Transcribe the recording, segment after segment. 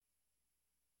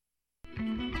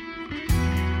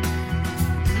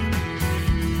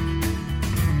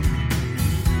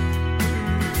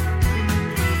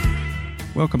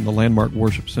Welcome to Landmark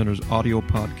Worship Center's audio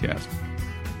podcast.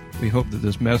 We hope that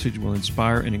this message will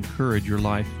inspire and encourage your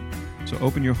life. So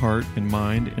open your heart and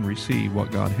mind and receive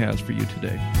what God has for you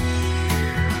today.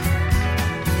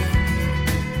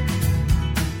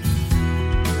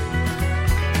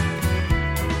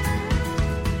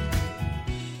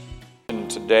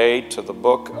 Today to the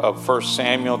book of 1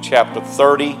 Samuel chapter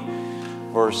 30,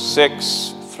 verse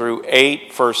 6 through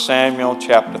 8. 1 Samuel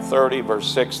chapter 30, verse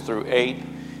 6 through 8.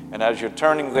 And as you're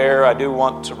turning there, I do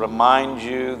want to remind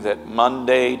you that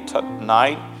Monday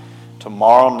night,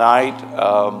 tomorrow night,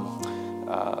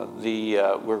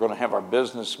 we're going to have our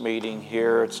business meeting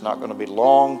here. It's not going to be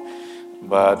long,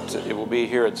 but it will be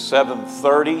here at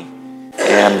 7:30.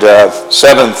 And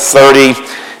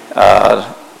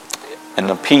 7:30 in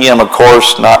the p.m., of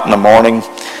course, not in the morning.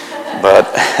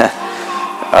 But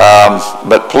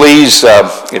please,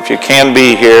 if you can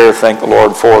be here, thank the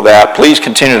Lord for that. Please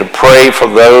continue to pray for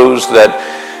those that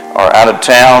are out of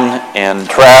town and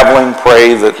traveling.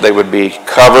 Pray that they would be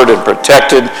covered and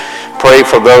protected. Pray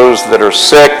for those that are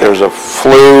sick. There's a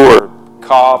flu or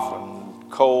cough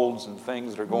and colds and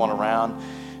things that are going around.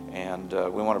 And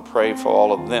we want to pray for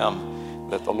all of them,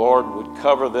 that the Lord would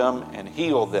cover them and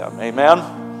heal them.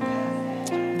 Amen?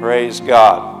 Praise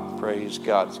God. Praise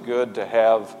God. It's good to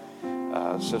have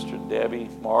Sister Debbie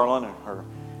Marlin and her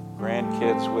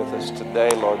grandkids with us today.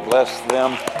 Lord bless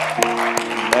them.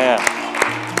 Amen.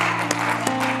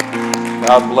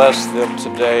 God bless them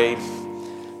today.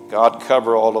 God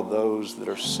cover all of those that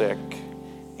are sick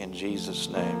in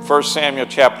Jesus' name. 1 Samuel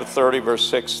chapter 30, verse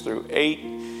 6 through 8.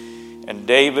 And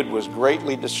David was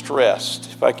greatly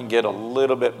distressed. If I can get a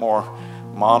little bit more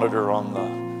monitor on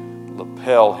the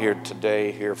lapel here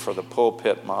today, here for the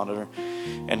pulpit monitor.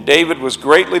 And David was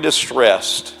greatly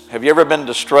distressed. Have you ever been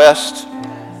distressed?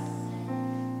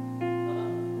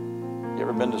 You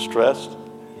ever been distressed?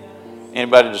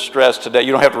 Anybody distressed today?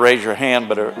 You don't have to raise your hand,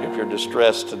 but if you're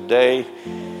distressed today,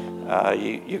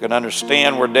 you can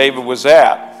understand where David was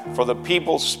at. For the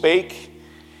people spake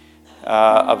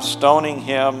of stoning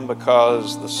him,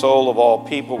 because the soul of all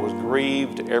people was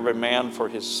grieved, every man for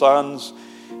his sons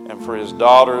and for his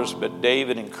daughters. But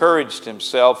David encouraged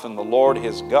himself in the Lord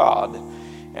his God.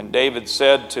 And David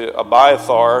said to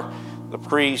Abiathar, the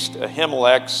priest,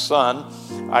 Ahimelech's son,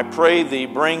 I pray thee,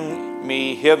 bring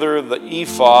me hither the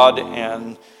ephod.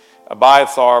 And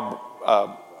Abiathar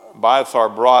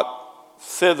brought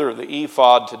thither the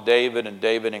ephod to David. And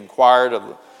David inquired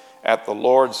at the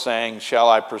Lord, saying, shall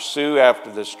I pursue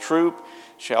after this troop?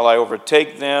 Shall I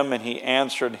overtake them? And he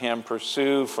answered him,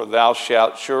 pursue, for thou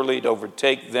shalt surely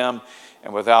overtake them,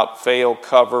 and without fail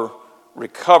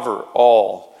recover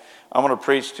all. I'm going to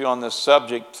preach to you on this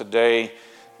subject today,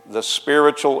 the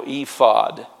spiritual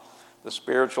ephod. The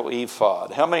spiritual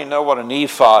ephod. How many know what an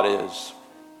ephod is?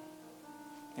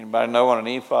 Anybody know what an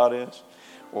ephod is?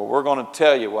 Well, we're going to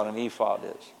tell you what an ephod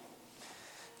is.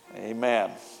 Amen.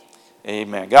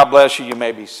 Amen. God bless you. You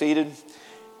may be seated.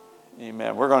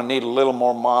 Amen. We're going to need a little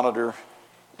more monitor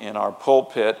in our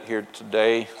pulpit here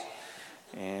today.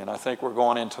 And I think we're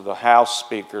going into the house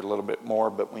speaker a little bit more,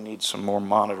 but we need some more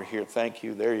monitor here. Thank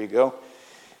you. There you go.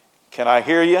 Can I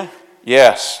hear you?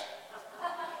 Yes.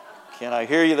 Can I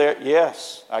hear you there?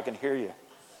 Yes, I can hear you.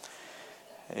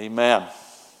 Amen.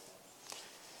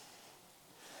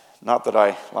 Not that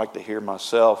I like to hear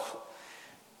myself.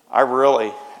 I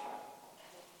really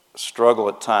struggle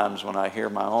at times when I hear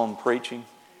my own preaching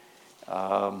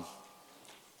on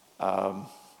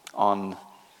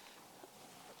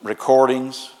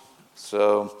recordings.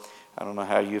 So I don't know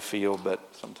how you feel, but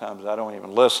sometimes I don't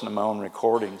even listen to my own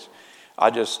recordings.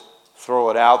 I just throw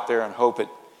it out there and hope it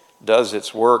does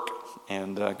its work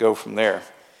and go from there.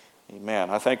 Amen.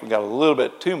 I think we got a little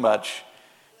bit too much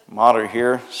monitor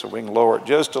here, so we can lower it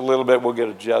just a little bit. We'll get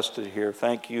adjusted here.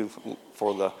 Thank you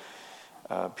for the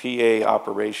PA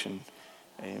operation.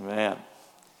 Amen.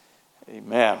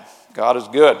 Amen. God is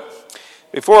good.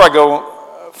 Before I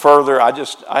go further,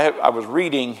 I was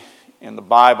reading in the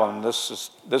Bible, and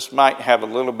this might have a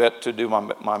little bit to do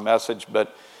my message,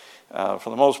 but for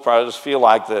the most part, I just feel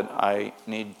like that I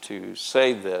need to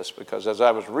say this, because as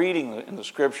I was reading in the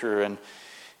Scripture and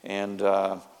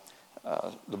the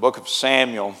book of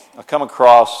Samuel, I come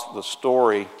across the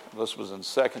story. This was in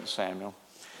 2 Samuel.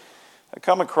 I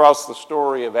come across the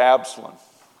story of Absalom,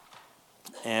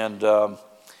 and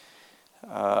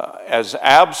as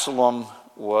Absalom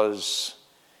was,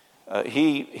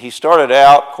 he started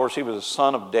out, of course, he was a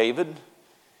son of David,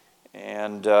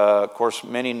 and of course,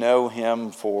 many know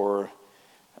him for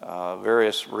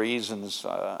various reasons.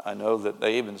 I know that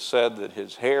they even said that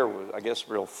his hair was, I guess,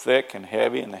 real thick and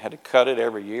heavy, and they had to cut it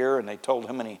every year, and they told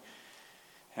how many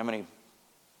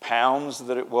pounds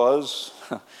that it was.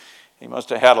 He must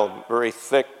have had a very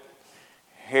thick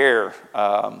hair.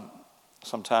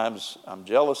 Sometimes I'm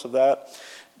jealous of that,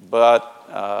 but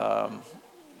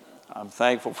I'm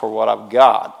thankful for what I've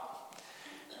got.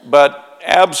 But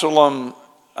Absalom,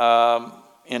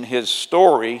 in his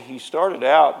story, he started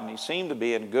out and he seemed to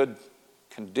be in good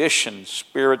condition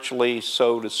spiritually,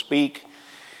 so to speak.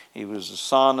 He was the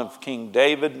son of King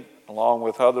David, along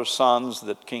with other sons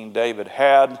that King David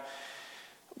had.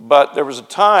 But there was a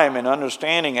time in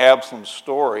understanding Absalom's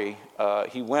story,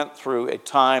 he went through a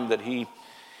time that he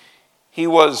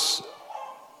was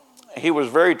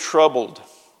very troubled,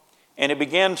 and he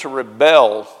began to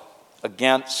rebel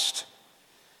against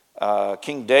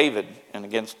King David and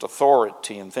against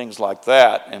authority and things like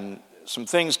that. And some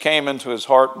things came into his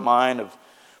heart and mind of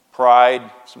pride.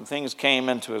 Some things came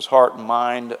into his heart and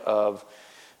mind of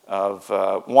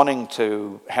wanting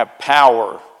to have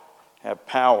power.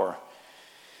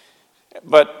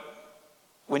 But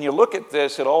when you look at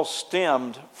this, it all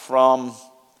stemmed from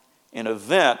an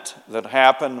event that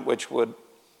happened which would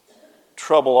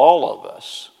trouble all of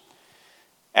us.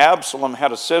 Absalom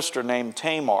had a sister named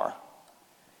Tamar,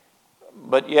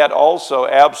 but yet also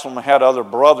Absalom had other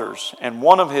brothers. And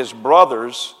one of his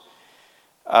brothers,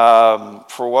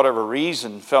 for whatever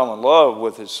reason, fell in love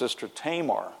with his sister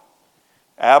Tamar,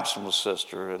 Absalom's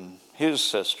sister and his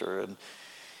sister.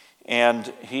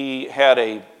 And he had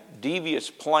a devious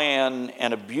plan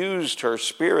and abused her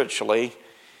spiritually.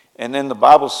 And then the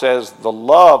Bible says the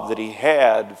love that he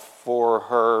had for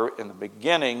her in the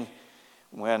beginning,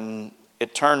 when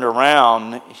it turned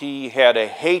around, he had a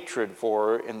hatred for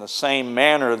her in the same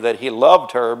manner that he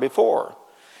loved her before.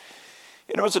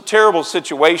 And it was a terrible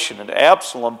situation, and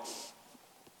Absalom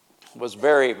was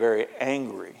very, very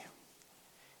angry.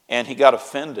 And he got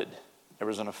offended. There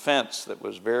was an offense that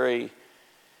was very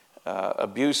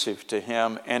abusive to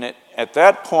him. And at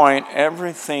that point,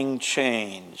 everything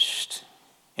changed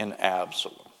in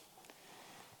Absalom.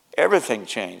 Everything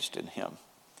changed in him.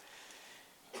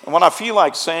 And what I feel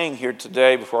like saying here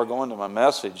today before I go into my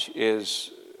message is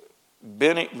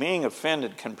being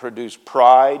offended can produce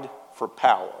pride for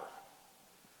power.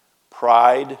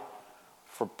 Pride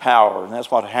for power. And that's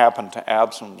what happened to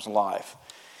Absalom's life.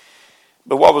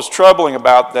 But what was troubling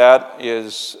about that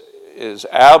is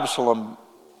Absalom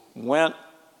went,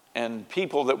 and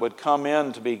people that would come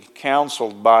in to be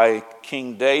counseled by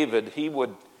King David, he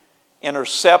would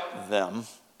intercept them,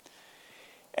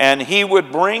 and he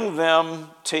would bring them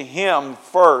to him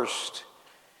first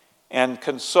and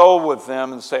console with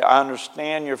them and say, I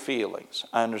understand your feelings.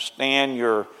 I understand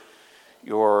your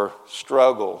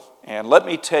struggle, and let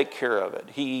me take care of it.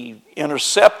 He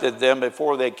intercepted them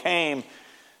before they came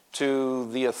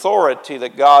to the authority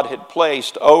that God had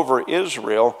placed over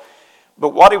Israel.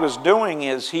 But what he was doing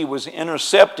is he was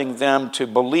intercepting them to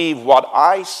believe what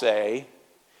I say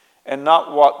and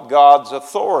not what God's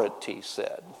authority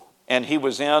said. And he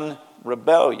was in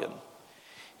rebellion.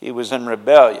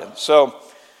 So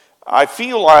I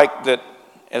feel like that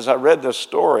as I read this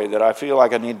story, that I feel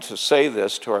like I need to say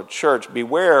this to our church.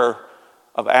 Beware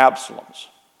of Absaloms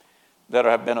that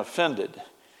have been offended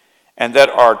and that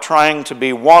are trying to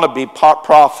be wannabe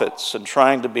prophets and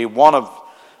trying to be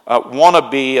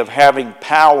wannabe of having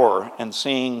power and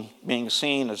being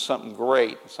seen as something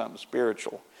great, something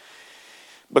spiritual.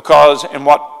 Because, and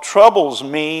what troubles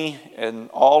me in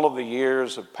all of the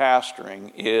years of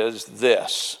pastoring is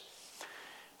this.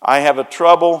 I have a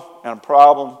trouble and a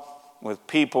problem with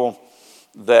people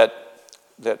that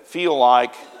feel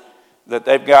like that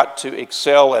they've got to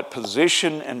excel at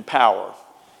position and power.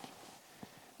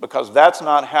 Because that's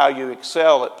not how you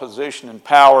excel at position and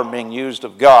power being used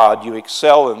of God. You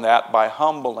excel in that by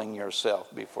humbling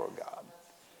yourself before God.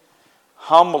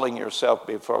 Humbling yourself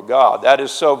before God. That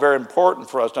is so very important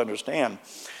for us to understand.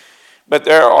 But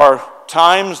there are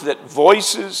times that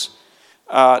voices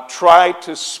try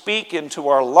to speak into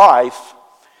our life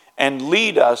and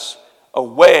lead us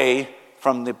away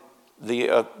from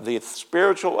the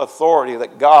spiritual authority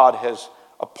that God has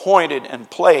appointed and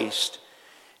placed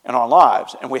in our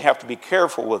lives. And we have to be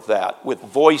careful with that, with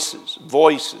voices.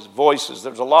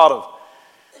 There's a lot of,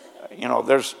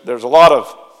 there's a lot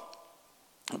of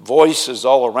voices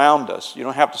all around us. You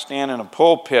don't have to stand in a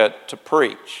pulpit to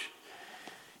preach.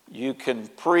 You can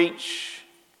preach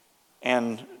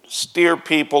and steer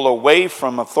people away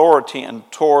from authority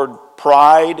and toward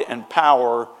pride and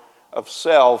power of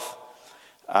self,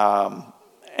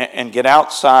 and get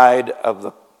outside of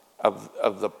the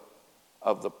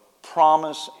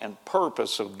promise and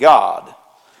purpose of God.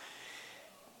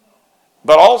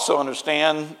 But also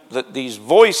understand that these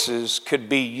voices could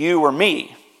be you or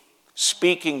me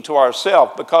speaking to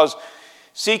ourselves, because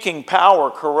seeking power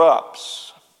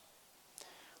corrupts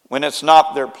when it's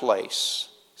not their place.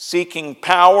 Seeking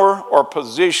power or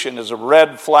position is a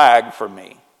red flag for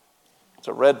me. It's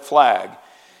a red flag,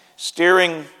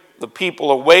 steering the people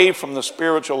away from the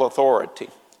spiritual authority.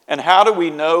 And how do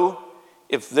we know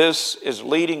if this is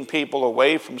leading people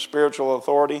away from spiritual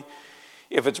authority?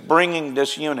 If it's bringing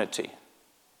disunity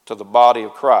to the body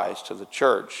of Christ, to the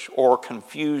church, or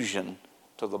confusion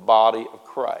to the body of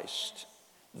Christ.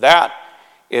 That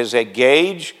is a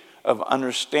gauge of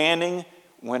understanding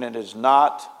when it is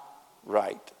not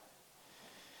right.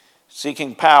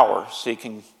 Seeking power,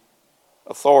 seeking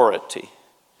authority,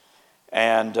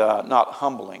 and not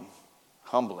humbling.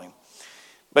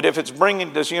 But if it's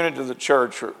bringing disunity to the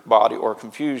church or body or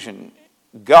confusion,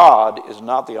 God is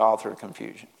not the author of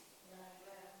confusion.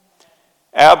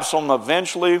 Absalom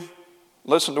eventually,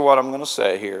 listen to what I'm going to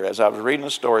say here. As I was reading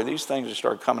the story, these things just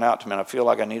started coming out to me, and I feel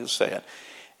like I need to say it.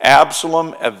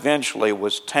 Absalom eventually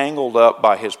was tangled up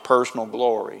by his personal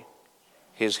glory,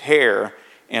 his hair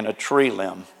in a tree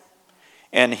limb.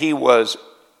 And he was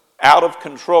out of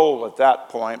control at that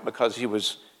point because he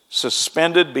was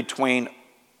suspended between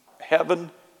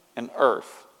heaven and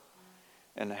earth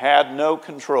and had no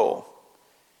control.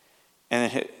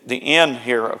 And the end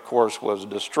here, of course, was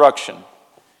destruction.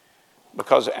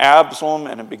 Because Absalom,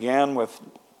 and it began with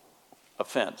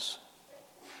offense.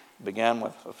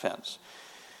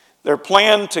 Their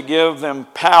plan to give them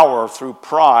power through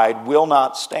pride will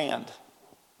not stand.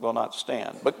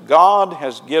 But God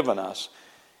has given us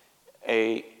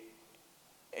a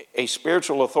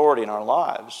spiritual authority in our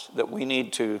lives that we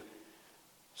need to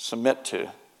submit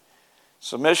to.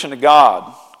 Submission to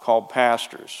God, called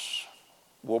pastors,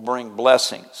 will bring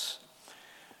blessings.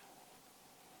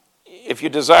 If you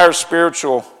desire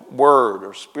spiritual word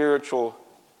or spiritual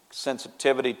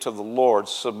sensitivity to the Lord,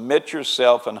 submit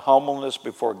yourself in humbleness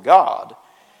before God,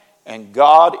 and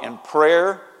God in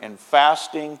prayer and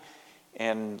fasting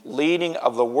and leading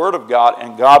of the Word of God,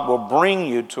 and God will bring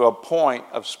you to a point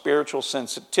of spiritual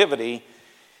sensitivity.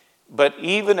 But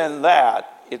even in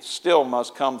that, it still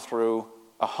must come through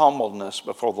a humbleness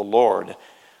before the Lord.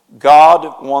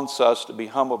 God wants us to be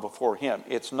humble before Him.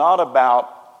 It's not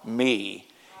about me.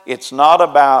 It's not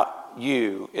about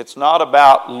you. It's not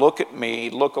about look at me,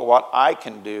 look at what I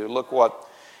can do,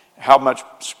 how much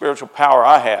spiritual power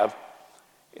I have.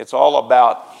 It's all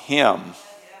about Him.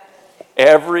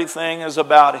 Everything is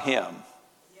about Him.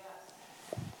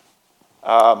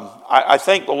 I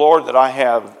thank the Lord that I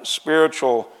have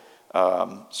spiritual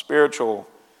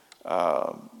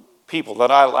people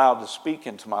that I allowed to speak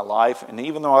into my life. And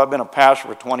even though I've been a pastor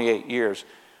for 28 years,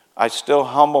 I still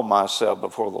humble myself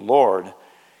before the Lord.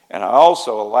 And I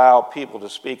also allow people to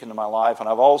speak into my life. And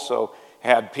I've also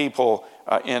had people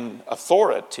in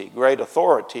authority, great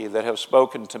authority, that have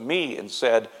spoken to me and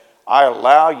said, I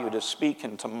allow you to speak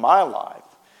into my life.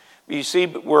 But you see,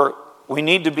 we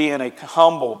need to be in a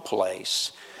humble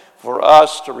place for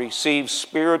us to receive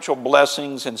spiritual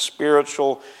blessings and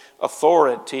spiritual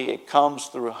authority. It comes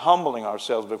through humbling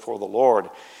ourselves before the Lord.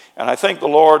 And I thank the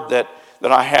Lord that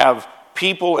I have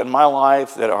people in my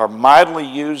life that are mightily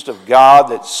used of God,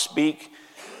 that speak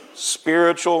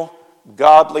spiritual,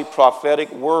 godly,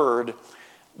 prophetic word,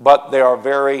 but they are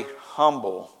very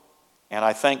humble. And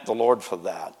I thank the Lord for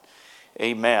that.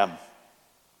 Amen.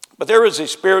 But there is a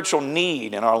spiritual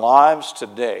need in our lives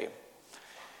today.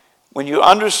 When you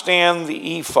understand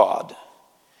the ephod,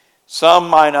 some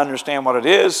might understand what it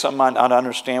is, some might not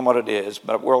understand what it is,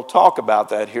 but we'll talk about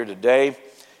that here today.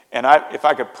 And if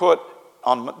I could put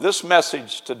on this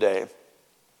message today,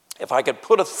 if I could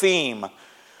put a theme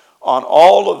on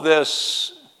all of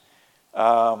this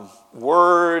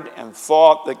word and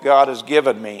thought that God has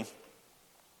given me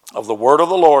of the word of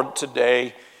the Lord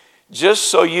today, just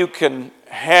so you can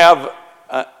have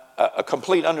a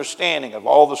complete understanding of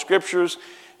all the scriptures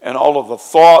and all of the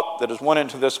thought that has went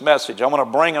into this message. I want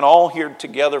to bring it all here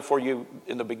together for you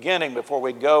in the beginning before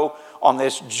we go on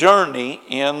this journey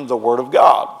in the Word of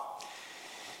God.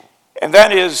 And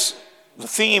that is, the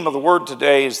theme of the word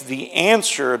today is the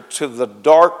answer to the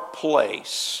dark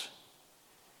place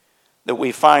that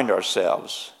we find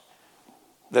ourselves.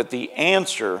 That the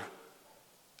answer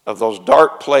of those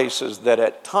dark places that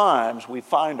at times we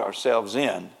find ourselves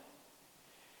in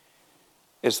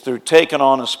is through taking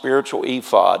on a spiritual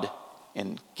ephod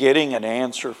and getting an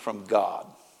answer from God.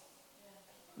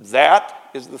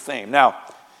 That is the theme. Now,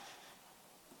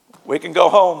 we can go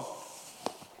home.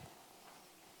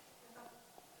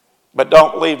 But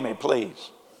don't leave me,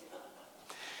 please.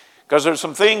 Because there's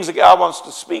some things that God wants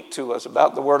to speak to us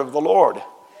about the word of the Lord.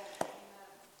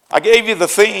 I gave you the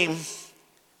theme,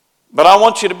 but I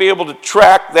want you to be able to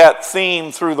track that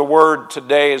theme through the word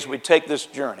today as we take this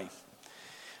journey.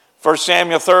 1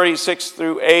 Samuel 36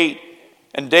 through 8,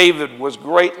 and David was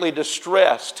greatly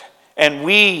distressed, and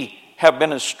we have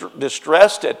been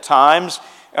distressed at times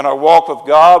in our walk with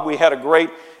God. We had a great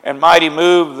and mighty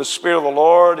move of the Spirit of the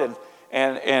Lord, and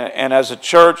as a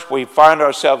church, we find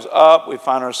ourselves up, we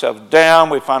find ourselves down,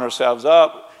 we find ourselves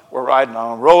up. We're riding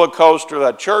on a roller coaster.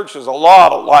 That church is a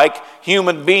lot like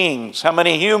human beings. How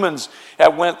many humans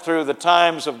have went through the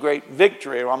times of great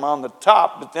victory? I'm on the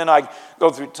top, but then I go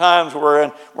through times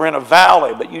where we're in a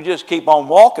valley, but you just keep on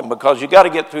walking because you got to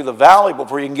get through the valley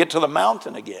before you can get to the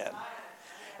mountain again.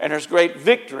 And there's great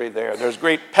victory there. There's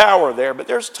great power there. But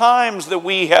there's times that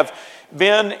we have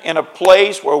been in a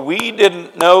place where we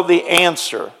didn't know the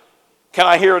answer. Can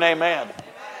I hear an amen?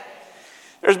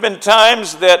 There's been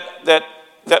times that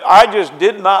I just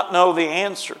did not know the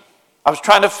answer. I was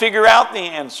trying to figure out the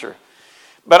answer.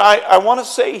 But I want to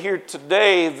say here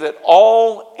today that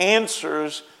all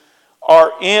answers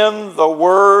are in the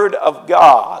Word of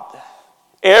God.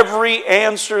 Every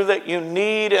answer that you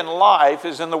need in life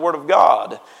is in the Word of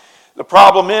God. The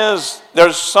problem is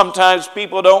there's sometimes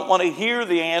people don't want to hear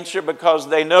the answer because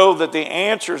they know that the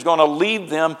answer is going to lead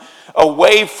them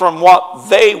away from what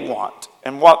they want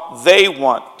and what they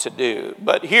want to do.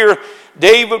 But here,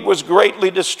 David was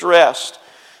greatly distressed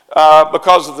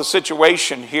because of the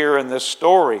situation here in this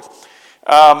story.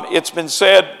 It's been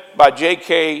said by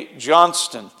J.K.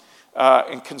 Johnston,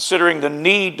 in considering the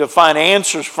need to find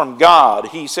answers from God,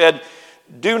 he said,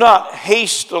 "Do not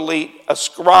hastily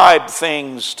ascribe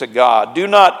things to God. Do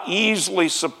not easily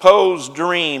suppose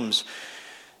dreams.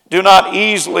 Do not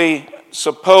easily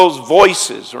suppose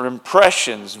voices or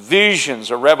impressions,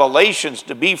 visions or revelations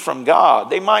to be from God.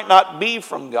 They might not be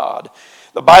from God.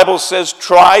 The Bible says,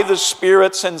 try the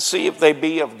spirits and see if they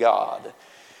be of God.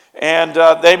 And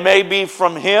they may be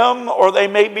from Him, or they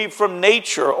may be from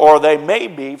nature, or they may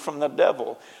be from the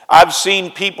devil. I've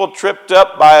seen people tripped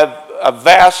up by a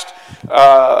vast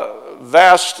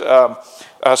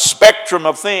spectrum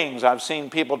of things. I've seen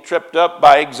people tripped up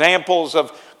by examples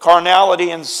of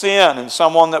carnality and sin, and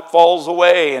someone that falls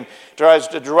away and tries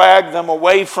to drag them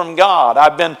away from God.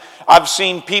 I've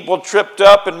seen people tripped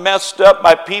up and messed up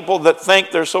by people that think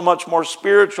they're so much more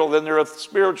spiritual than they're a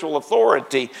spiritual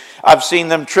authority. I've seen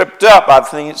them tripped up.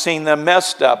 I've seen them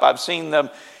messed up. I've seen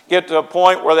them get to a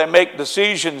point where they make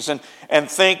decisions and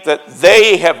think that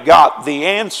they have got the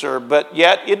answer, but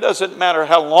yet it doesn't matter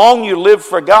how long you live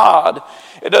for God.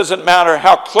 It doesn't matter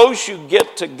how close you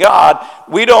get to God.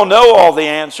 We don't know all the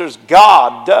answers.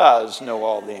 God does know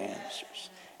all the answers.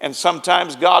 And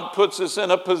sometimes God puts us in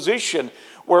a position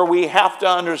where we have to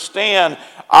understand,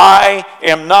 I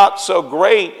am not so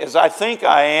great as I think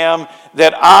I am,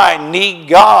 that I need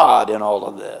God in all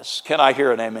of this. Can I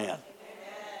hear an amen?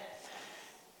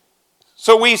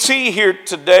 So we see here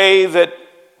today that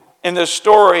in this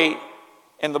story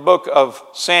in the book of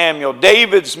Samuel,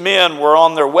 David's men were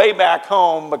on their way back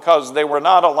home because they were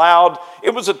not allowed.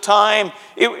 It was a time,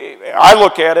 I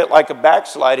look at it like a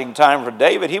backsliding time for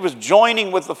David. He was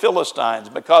joining with the Philistines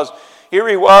because here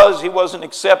he wasn't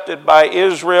accepted by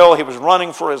Israel. He was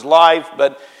running for his life,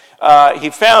 but he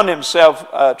found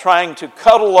himself trying to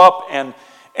cuddle up and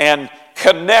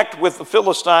connect with the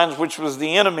Philistines, which was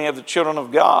the enemy of the children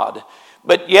of God.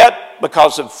 But yet,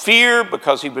 because of fear,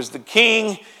 because he was the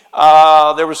king,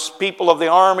 there was people of the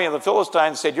army of the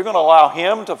Philistines said, you're going to allow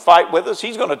him to fight with us?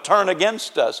 He's going to turn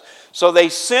against us. So they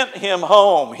sent him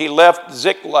home. He left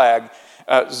Ziklag,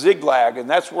 and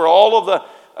that's where all of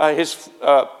his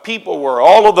people were,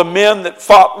 all of the men that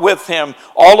fought with him,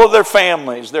 all of their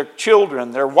families, their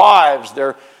children, their wives,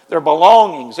 their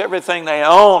belongings, everything they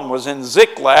owned was in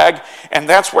Ziklag, and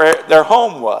that's where their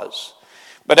home was.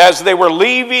 But as they were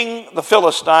leaving the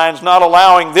Philistines, not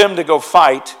allowing them to go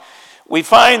fight, we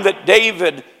find that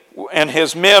David and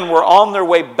his men were on their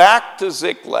way back to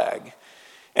Ziklag.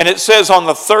 And it says on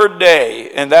the third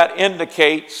day, and that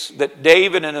indicates that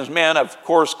David and his men, of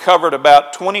course, covered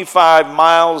about 25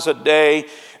 miles a day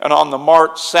and on the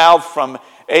march south from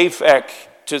Ephod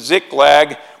to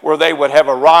Ziklag, where they would have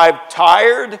arrived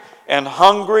tired and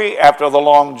hungry after the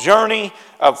long journey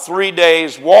of 3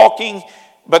 days walking.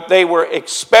 but they were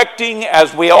expecting,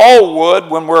 as we all would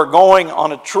when we're going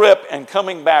on a trip and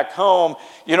coming back home,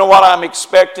 you know what I'm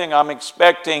expecting? I'm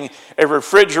expecting a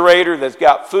refrigerator that's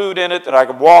got food in it that I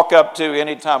can walk up to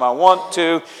anytime I want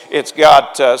to. It's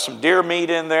got some deer meat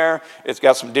in there. It's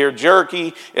got some deer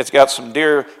jerky. It's got some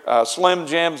deer Slim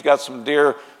Jims. Got some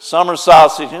deer summer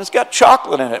sausage. And it's got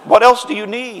chocolate in it. What else do you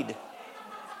need?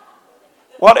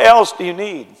 What else do you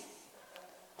need?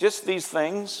 Just these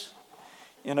things,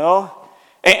 you know.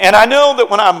 And I know that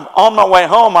when I'm on my way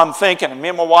home, I'm thinking, and me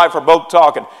and my wife are both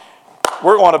talking,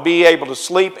 we're going to be able to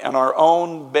sleep in our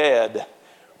own bed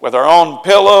with our own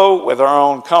pillow, with our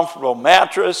own comfortable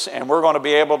mattress, and we're going to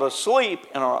be able to sleep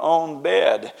in our own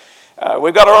bed.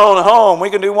 We've got our own home.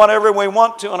 We can do whatever we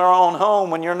want to in our own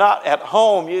home. When you're not at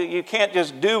home, you can't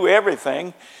just do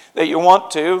everything that you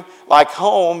want to. Like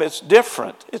home, it's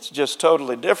different. It's just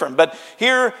totally different. But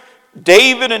here,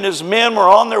 David and his men were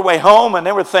on their way home, and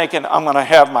they were thinking, I'm going to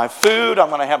have my food, I'm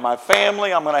going to have my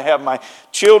family, I'm going to have my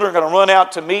children going to run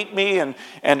out to meet me, and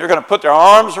they're going to put their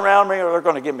arms around me, or they're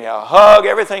going to give me a hug.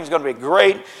 Everything's going to be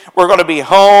great. We're going to be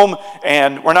home,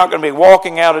 and we're not going to be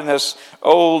walking out in this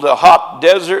old hot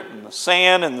desert and the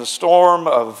sand and the storm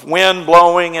of wind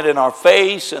blowing it in our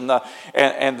face, and the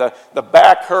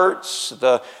back hurts,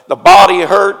 the body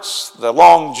hurts, the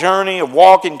long journey of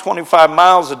walking 25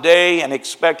 miles a day and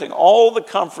expecting all the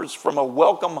comforts from a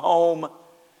welcome home.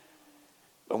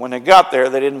 But when they got there,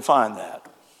 they didn't find that.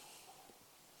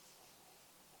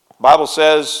 The Bible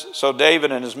says, so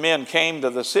David and his men came to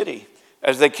the city.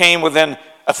 As they came within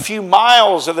a few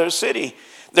miles of their city,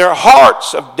 their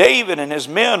hearts of David and his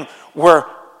men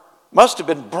must have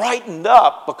been brightened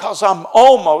up because I'm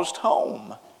almost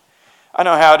home. I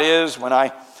know how it is when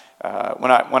I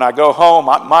go home.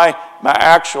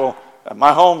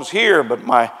 My home's here, but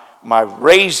my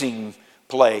raising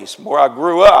place where I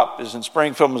grew up is in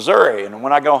Springfield, Missouri. And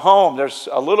when I go home, there's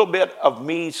a little bit of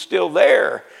me still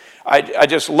there. I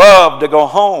just love to go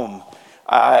home.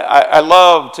 I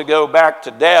love to go back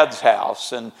to Dad's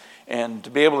house and to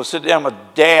be able to sit down with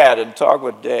Dad and talk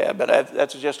with Dad. But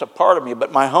that's just a part of me.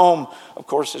 But my home, of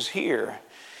course, is here.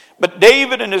 But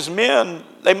David and his men,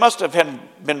 they must have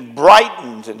been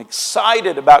brightened and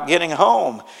excited about getting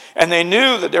home. And they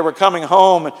knew that they were coming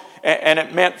home, and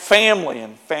it meant family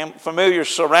and familiar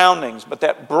surroundings. But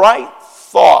that bright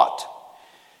thought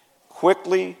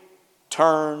quickly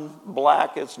turned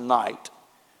black as night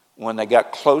when they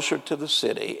got closer to the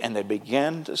city and they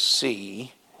began to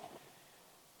see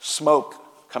smoke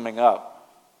coming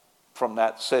up from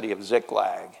that city of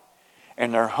Ziklag.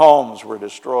 And their homes were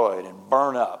destroyed and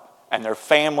burned up. And their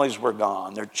families were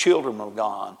gone. Their children were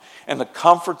gone. And the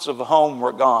comforts of the home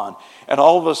were gone. And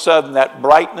all of a sudden, that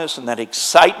brightness and that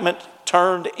excitement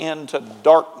turned into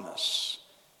darkness.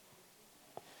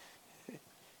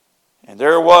 And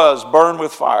there it was, burned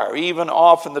with fire. Even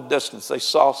off in the distance, they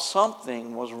saw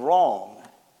something was wrong.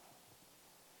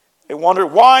 They wondered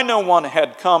why no one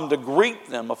had come to greet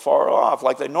them afar off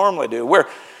like they normally do. Where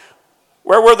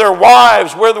were their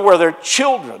wives? Where were their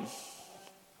children?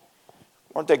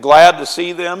 Weren't they glad to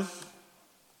see them?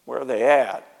 Where are they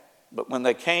at? But when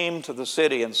they came to the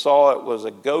city and saw it was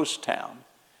a ghost town,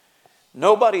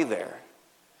 nobody there,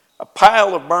 a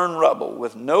pile of burned rubble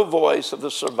with no voice of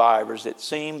the survivors, it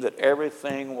seemed that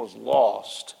everything was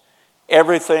lost.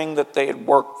 Everything that they had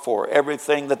worked for,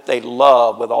 everything that they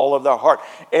loved with all of their heart,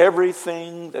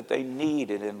 everything that they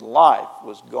needed in life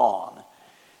was gone,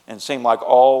 and it seemed like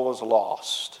all was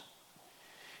lost.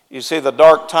 You see, the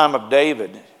dark time of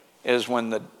David is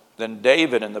when then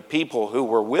David and the people who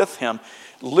were with him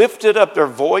lifted up their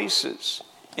voices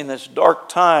in this dark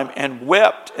time and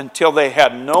wept until they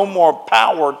had no more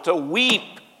power to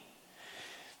weep.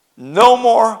 No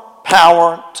more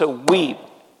power to weep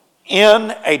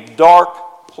in a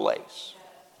dark place.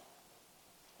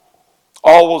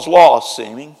 All was lost,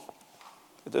 seeming.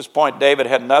 At this point, David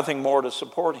had nothing more to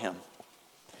support him.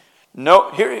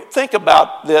 Think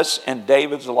about this in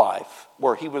David's life,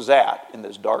 where he was at in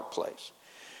this dark place.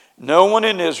 No one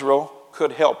in Israel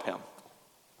could help him.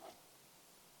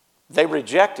 They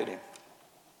rejected him.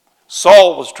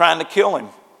 Saul was trying to kill him.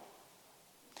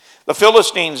 The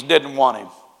Philistines didn't want him.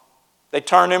 They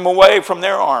turned him away from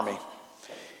their army.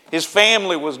 His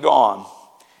family was gone.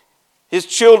 His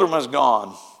children was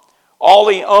gone. All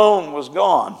he owned was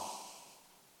gone.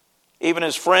 Even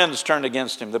his friends turned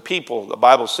against him. The people, the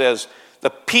Bible says, the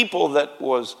people that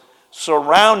was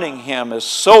surrounding him as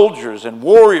soldiers and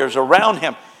warriors around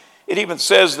him, it even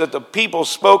says that the people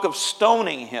spoke of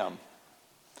stoning him.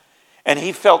 And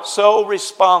he felt so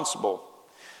responsible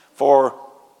for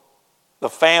the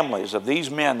families of these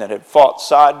men that had fought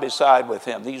side by side with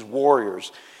him, these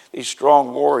warriors, these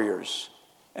strong warriors,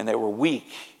 and they were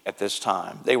weak at this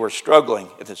time. They were struggling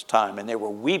at this time, and they were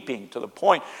weeping to the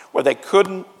point where they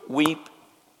couldn't weep,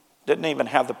 didn't even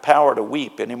have the power to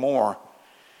weep anymore.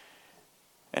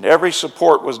 And every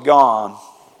support was gone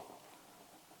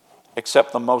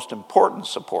except the most important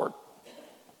support,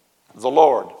 the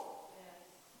Lord.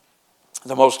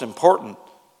 The most important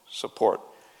support.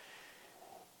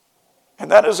 And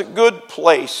that is a good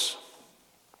place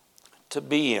to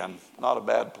be in, not a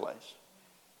bad place.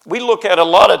 We look at a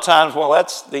lot of times, well,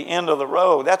 that's the end of the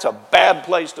road. That's a bad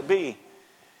place to be.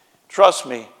 Trust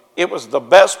me, it was the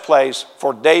best place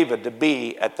for David to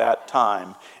be at that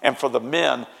time, and for the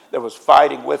men that was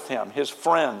fighting with him, his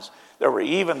friends. They were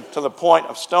even to the point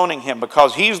of stoning him,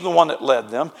 because he's the one that led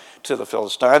them to the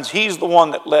Philistines. He's the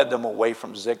one that led them away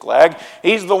from Ziklag.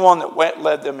 He's the one that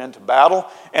led them into battle,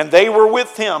 and they were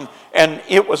with him. And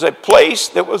it was a place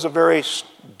that was a very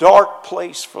dark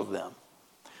place for them.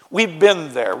 We've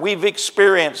been there. We've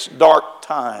experienced dark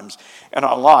times in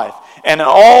our life. And in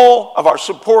all of our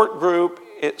support group,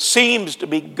 it seems to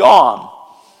be gone.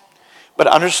 But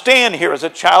understand here, as a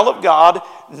child of God,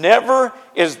 never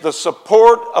is the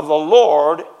support of the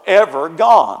Lord ever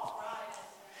gone.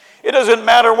 It doesn't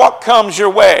matter what comes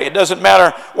your way. It doesn't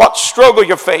matter what struggle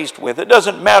you're faced with. It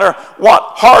doesn't matter what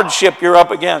hardship you're up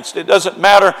against. It doesn't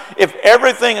matter if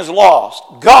everything is lost.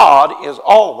 God is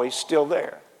always still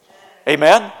there.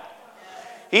 Amen?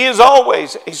 He is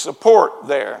always a support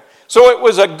there. So it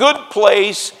was a good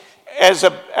place.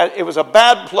 It was a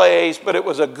bad place, but it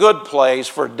was a good place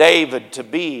for David to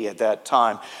be at that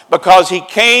time, because he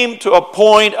came to a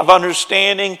point of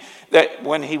understanding that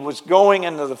when he was going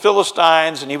into the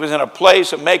Philistines and he was in a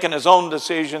place of making his own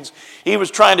decisions, he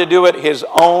was trying to do it his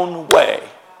own way.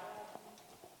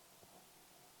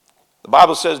 The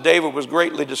Bible says David was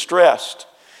greatly distressed.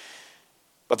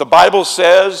 But the Bible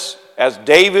says, as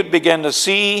David began to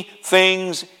see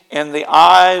things in the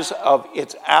eyes of,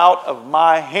 it's out of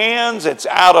my hands, it's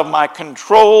out of my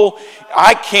control,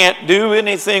 I can't do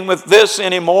anything with this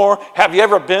anymore. Have you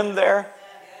ever been there?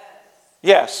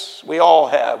 Yes, we all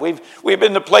have. We've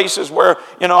been to places where,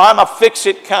 I'm a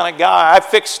fix-it kind of guy. I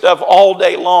fix stuff all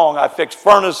day long. I fix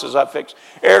furnaces, I fix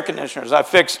air conditioners, I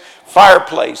fix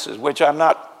fireplaces, which I'm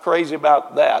not crazy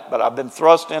about that, but I've been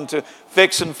thrust into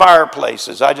fixing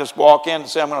fireplaces. I just walk in and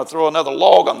say, I'm going to throw another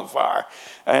log on the fire.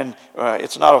 And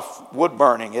it's not a wood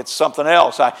burning, it's something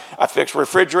else. I fix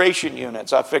refrigeration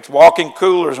units. I fix walk-in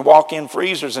coolers and walk-in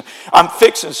freezers. And I'm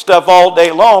fixing stuff all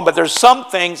day long, but there's some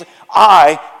things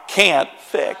I can't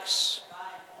fix.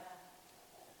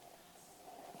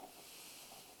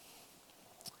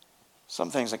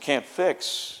 Some things I can't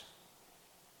fix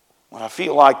when I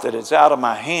feel like that it's out of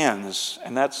my hands,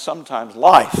 and that's sometimes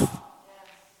life.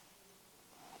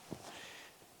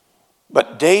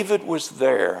 But David was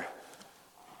there.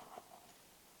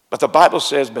 But the Bible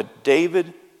says, but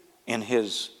David, in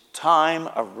his time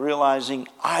of realizing,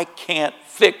 I can't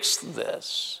fix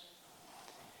this,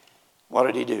 what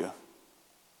did he do?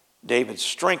 David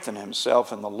strengthened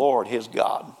himself in the Lord, his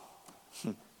God.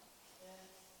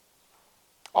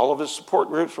 All of his support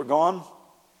groups were gone,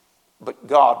 but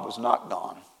God was not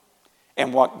gone.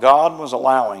 And what God was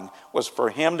allowing was for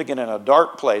him to get in a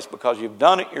dark place, because you've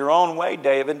done it your own way,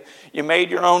 David. You made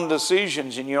your own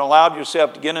decisions and you allowed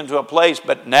yourself to get into a place.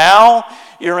 But now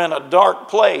you're in a dark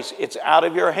place. It's out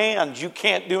of your hands. You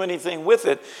can't do anything with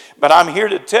it. But I'm here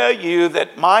to tell you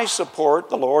that my support,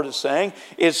 the Lord is saying,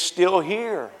 is still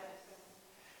here.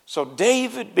 So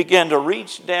David began to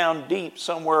reach down deep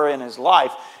somewhere in his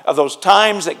life of those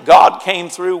times that God came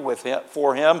through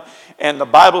for him. And the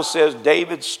Bible says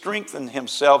David strengthened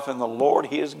himself in the Lord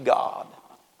his God.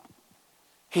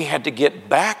 He had to get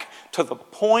back to the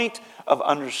point of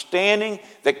understanding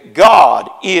that God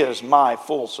is my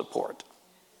full support.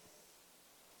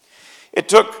 It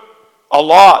took a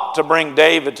lot to bring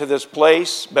David to this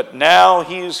place, but now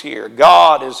he is here.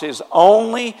 God is his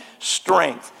only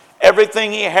strength.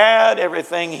 Everything he had,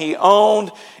 everything he owned,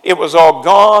 it was all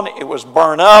gone. It was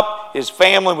burned up. His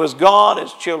family was gone.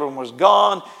 His children was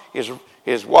gone.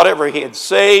 His whatever he had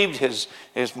saved, his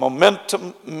mementos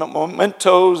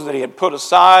that he had put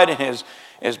aside in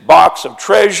his box of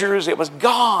treasures, it was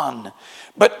gone.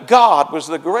 But God was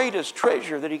the greatest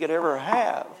treasure that he could ever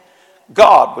have.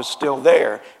 God was still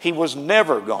there. He was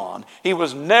never gone. He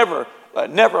was never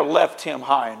left him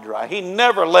high and dry. He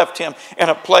never left him in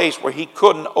a place where he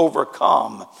couldn't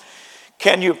overcome.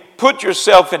 Can you put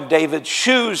yourself in David's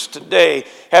shoes today?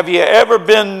 Have you ever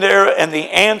been there? And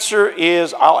the answer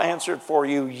is, I'll answer it for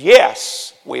you,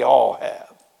 yes, we all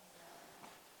have.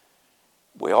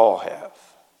 We all have.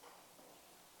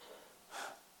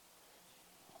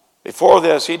 Before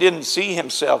this, he didn't see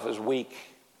himself as weak.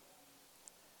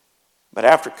 But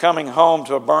after coming home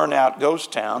to a burned-out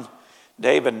ghost town,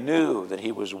 David knew that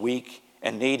he was weak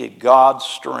and needed God's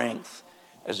strength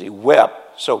as he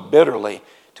wept so bitterly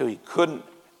till he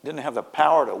didn't have the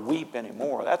power to weep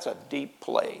anymore. That's a deep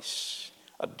place,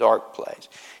 a dark place.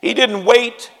 He didn't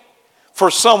wait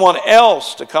for someone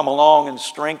else to come along and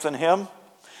strengthen him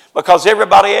because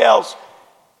everybody else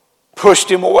pushed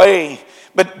him away.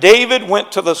 But David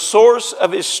went to the source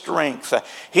of his strength.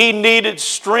 He needed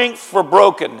strength for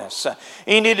brokenness.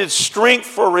 He needed strength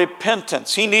for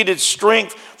repentance. He needed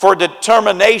strength for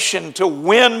determination to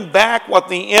win back what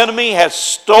the enemy has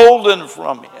stolen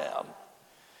from him.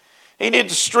 He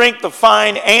needed strength to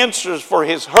find answers for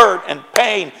his hurt and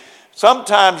pain.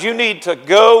 Sometimes you need to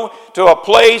go to a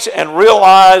place and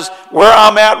realize where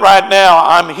I'm at right now.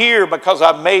 I'm here because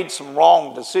I've made some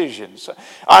wrong decisions.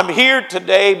 I'm here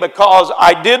today because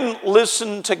I didn't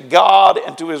listen to God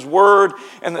and to His Word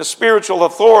and the spiritual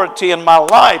authority in my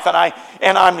life.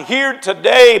 And I'm here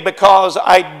today because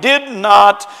I did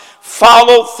not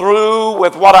follow through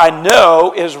with what I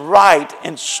know is right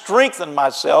and strengthen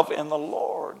myself in the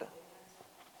Lord.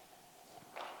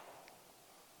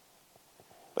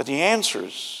 But the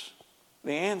answers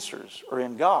are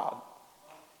in God.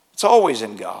 It's always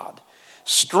in God.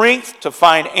 Strength to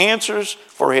find answers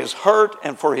for his hurt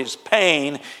and for his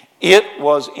pain, it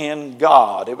was in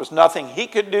God. It was nothing he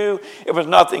could do. It was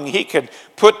nothing he could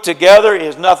put together. It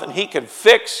was nothing he could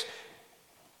fix.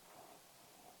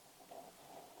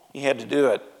 He had to do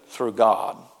it through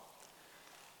God.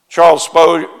 Charles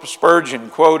Spurgeon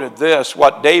quoted this,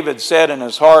 what David said in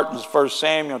his heart in 1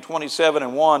 Samuel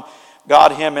 27:1,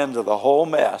 got him into the whole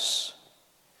mess.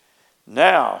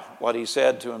 Now, what he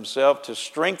said to himself, to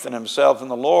strengthen himself in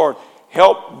the Lord,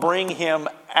 help bring him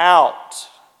out.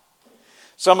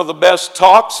 Some of the best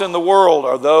talks in the world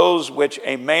are those which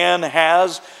a man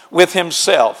has with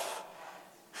himself.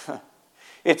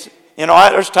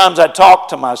 There's times I talk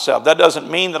to myself. That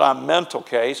doesn't mean that I'm a mental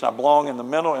case, and I belong in the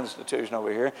mental institution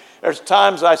over here. There's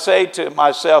times I say to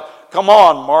myself, come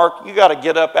on, Mark, you got to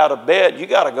get up out of bed. You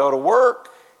got to go to work.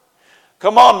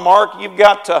 Come on, Mark, you've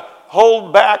got to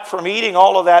hold back from eating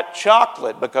all of that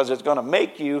chocolate because it's going to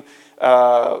make you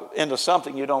into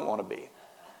something you don't want to be.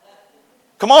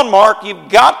 Come on, Mark, you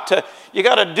got to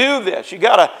do this. You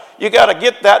got to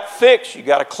get that fixed. You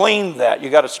got to clean that.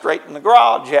 You got to straighten the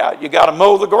garage out. You got to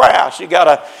mow the grass. You got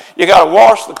to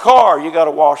wash the car. You got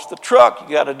to wash the truck. You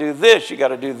got to do this. You got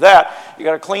to do that. You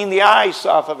got to clean the ice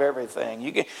off of everything.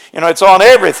 It's on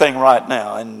everything right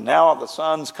now. And now the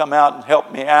sun's come out and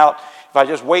helped me out. If I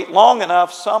just wait long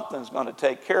enough, something's going to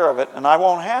take care of it, and I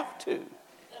won't have to.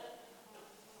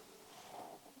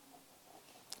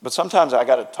 But sometimes I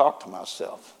got to talk to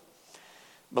myself.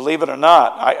 Believe it or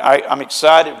not, I'm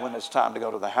excited when it's time to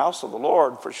go to the house of the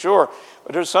Lord, for sure.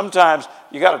 But there's sometimes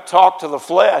you got to talk to the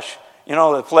flesh.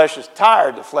 The flesh is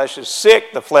tired, the flesh is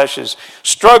sick, the flesh is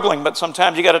struggling, but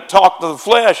sometimes you got to talk to the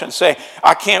flesh and say,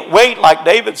 I can't wait, like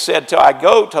David said, till I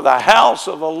go to the house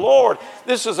of the Lord.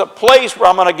 This is a place where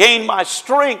I'm going to gain my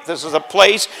strength. This is a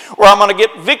place where I'm going to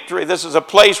get victory. This is a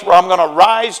place where I'm going to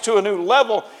rise to a new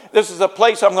level. This is a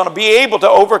place I'm going to be able to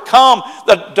overcome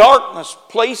the darkness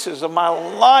places of my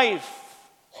life.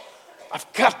 I've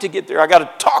got to get there. I've got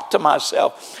to talk to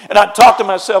myself. And I talk to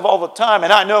myself all the time.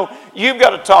 And I know you've got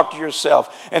to talk to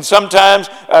yourself. And sometimes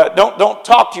don't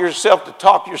talk to yourself to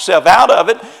talk yourself out of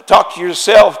it. Talk to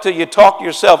yourself till you talk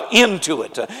yourself into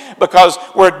it. Because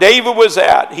where David was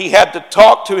at, he had to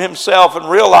talk to himself and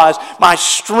realize my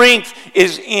strength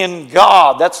is in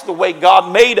God. That's the way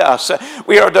God made us.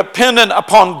 We are dependent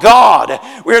upon God.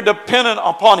 We are dependent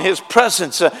upon His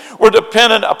presence. We're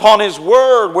dependent upon His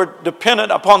Word. We're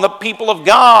dependent upon the people of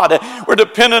God. We're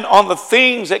dependent on the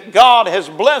things that God has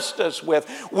blessed us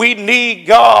with. We need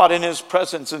God in His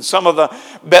presence. And some of the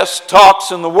best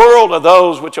talks in the world are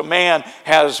those which a man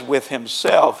has with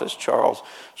himself, as Charles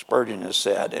Spurgeon has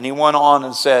said. And he went on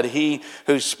and said, he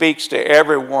who speaks to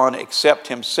everyone except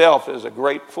himself is a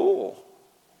great fool.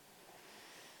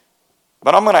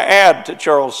 But I'm going to add to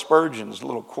Charles Spurgeon's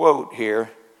little quote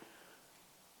here,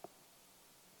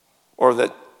 or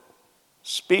that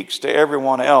speaks to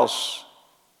everyone else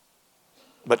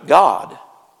but God.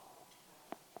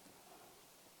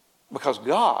 Because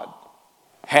God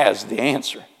has the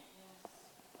answer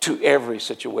to every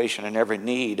situation and every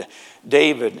need.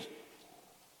 David,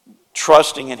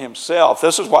 trusting in himself.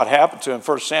 This is what happened to him,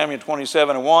 1 Samuel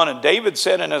 27:1. And David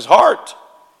said in his heart,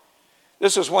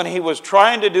 this is when he was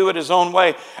trying to do it his own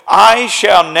way, I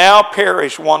shall now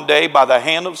perish one day by the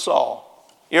hand of Saul.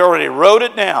 He already wrote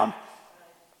it down.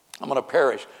 I'm going to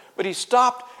perish. But he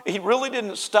stopped He really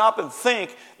didn't stop and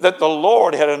think that the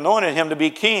Lord had anointed him to be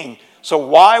king. So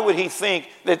why would he think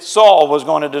that Saul was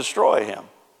going to destroy him?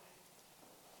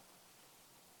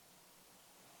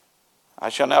 I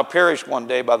shall now perish one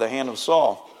day by the hand of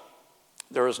Saul.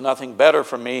 There is nothing better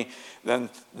for me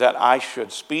than that I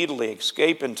should speedily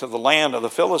escape into the land of the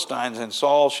Philistines, and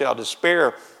Saul shall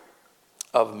despair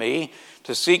of me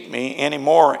to seek me any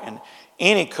more in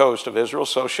any coast of Israel,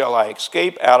 so shall I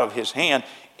escape out of his hand.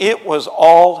 It was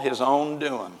all his own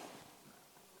doing.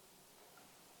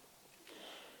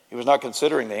 He was not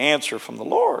considering the answer from the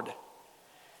Lord.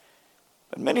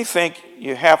 But many times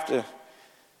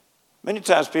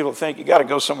people think you got to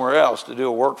go somewhere else to do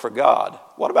a work for God.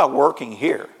 What about working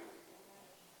here?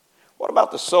 What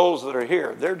about the souls that are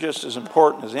here? They're just as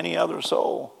important as any other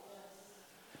soul.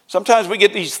 Sometimes we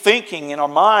get these thinking in our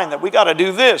mind that we got to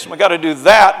do this, and we got to do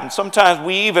that, and sometimes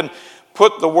we even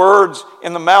put the words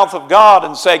in the mouth of God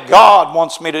and say, God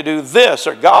wants me to do this,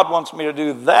 or God wants me to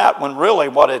do that, when really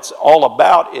what it's all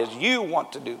about is you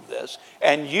want to do this,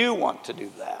 and you want to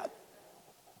do that.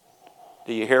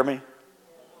 Do you hear me?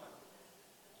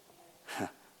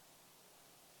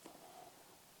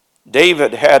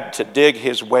 David had to dig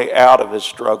his way out of his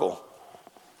struggle.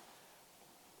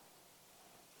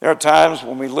 There are times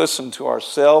when we listen to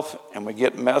ourselves and we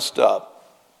get messed up.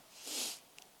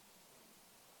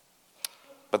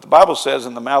 But the Bible says,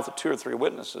 in the mouth of 2 or 3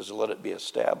 witnesses, let it be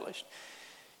established.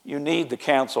 You need the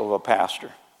counsel of a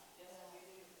pastor.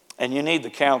 And you need the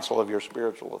counsel of your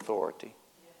spiritual authority.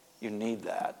 You need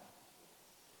that.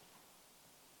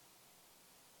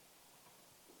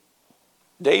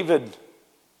 David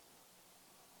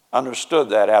understood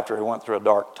that after he went through a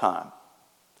dark time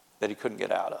that he couldn't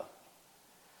get out of.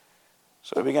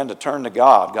 So he began to turn to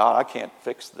God. God, I can't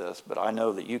fix this, but I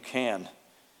know that you can.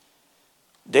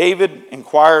 David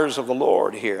inquires of the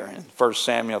Lord here in 1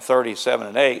 Samuel 37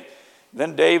 and 8.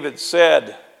 Then David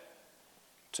said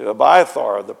to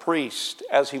Abiathar, the priest,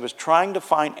 as he was trying to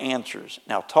find answers.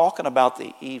 Now, talking about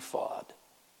the ephod.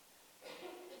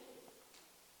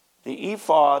 The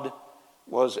ephod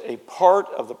was a part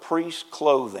of the priest's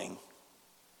clothing.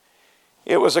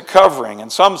 It was a covering,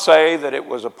 and some say that it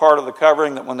was a part of the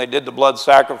covering that when they did the blood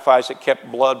sacrifice, it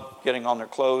kept blood getting on their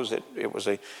clothes. It was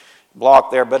a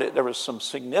block there, but there was some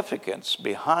significance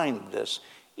behind this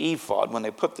ephod when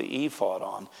they put the ephod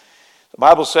on. The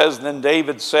Bible says, then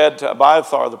David said to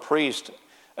Abiathar the priest,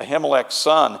 Ahimelech's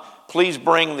son, please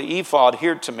bring the ephod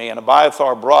here to me. And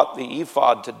Abiathar brought the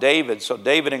ephod to David. So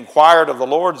David inquired of the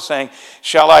Lord, saying,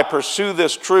 shall I pursue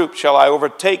this troop? Shall I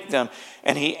overtake them?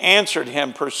 And he answered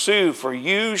him, pursue, for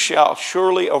you shall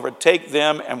surely overtake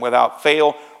them, and without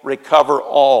fail recover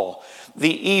all.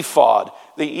 The ephod.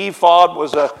 The ephod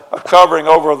was a covering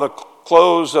over the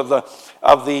clothes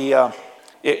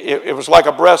it was like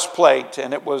a breastplate,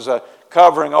 and it was a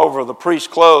covering over the priest's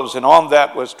clothes, and on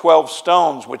that was 12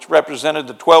 stones, which represented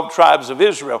the 12 tribes of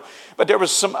Israel. But there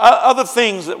was some other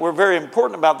things that were very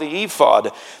important about the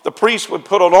ephod. The priest would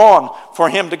put it on for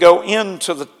him to go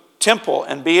into the temple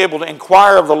and be able to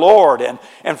inquire of the Lord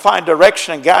and find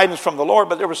direction and guidance from the Lord.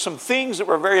 But there were some things that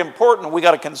were very important we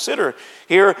got to consider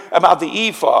here about the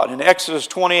ephod in Exodus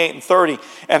 28 and 30.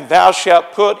 And thou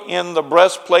shalt put in the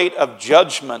breastplate of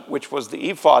judgment, which was the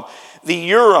ephod, the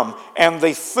Urim and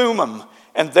the Thummim,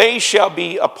 and they shall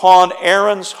be upon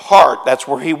Aaron's heart. That's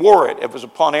where he wore it. It was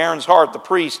upon Aaron's heart, the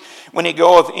priest, when he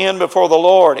goeth in before the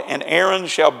Lord. And Aaron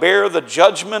shall bear the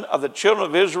judgment of the children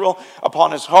of Israel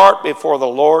upon his heart before the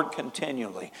Lord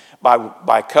continually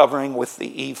by covering with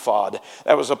the ephod.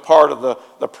 That was a part of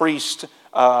the priest's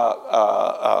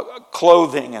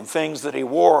clothing and things that he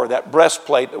wore, that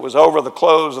breastplate that was over the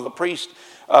clothes of the priest.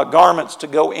 Garments to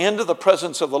go into the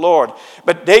presence of the Lord.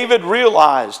 But David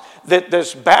realized that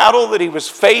this battle that he was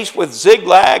faced with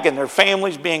Ziklag and their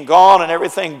families being gone and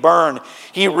everything burned,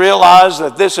 he realized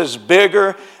that this is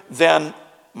bigger than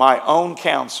my own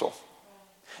counsel,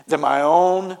 than my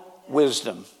own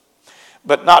wisdom,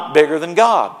 but not bigger than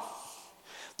God.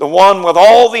 The one with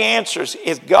all the answers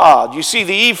is God. You see,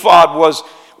 the ephod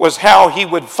was how he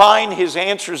would find his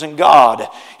answers in God.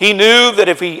 He knew that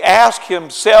if he asked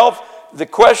himself the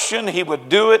question, he would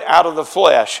do it out of the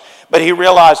flesh. But he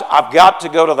realized, I've got to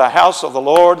go to the house of the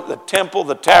Lord, the temple,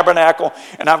 the tabernacle,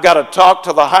 and I've got to talk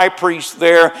to the high priest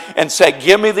there and say,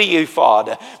 give me the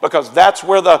ephod. Because that's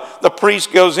where the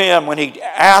priest goes in when he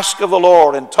asks of the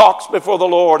Lord and talks before the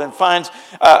Lord and finds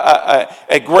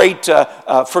a great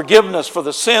forgiveness for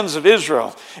the sins of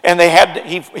Israel. And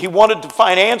he wanted to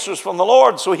find answers from the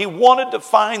Lord, so he wanted to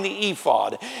find the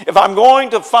ephod. If I'm going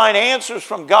to find answers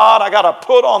from God, I got to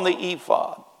put on the ephod.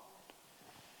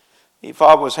 The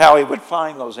ephod was how he would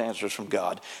find those answers from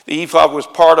God. The ephod was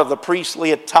part of the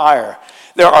priestly attire.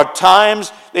 There are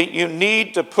times that you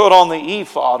need to put on the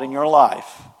ephod in your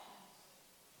life.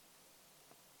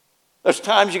 There's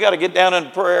times you got to get down in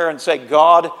prayer and say,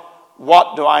 God,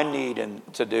 what do I need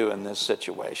to do in this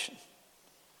situation?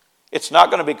 It's not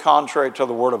going to be contrary to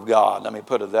the Word of God, let me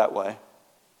put it that way.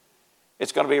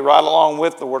 It's going to be right along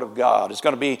with the Word of God. It's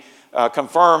going to be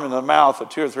confirmed in the mouth of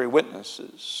 2 or 3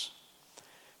 witnesses.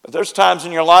 But there's times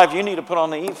in your life you need to put on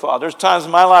the ephod. There's times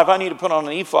in my life I need to put on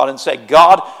the ephod and say,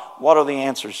 God, what are the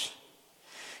answers?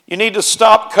 You need to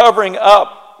stop covering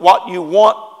up what you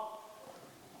want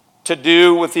to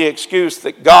do with the excuse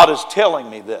that God is telling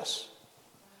me this.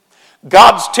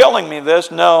 God's telling me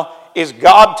this. No, is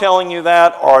God telling you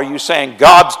that, or are you saying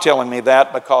God's telling me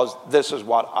that because this is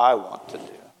what I want to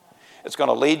do? It's going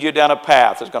to lead you down a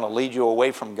path. It's going to lead you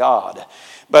away from God.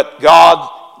 But God,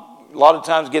 a lot of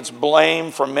times, gets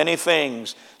blamed for many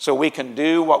things so we can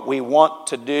do what we want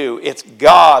to do. It's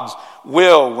God's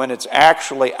will when it's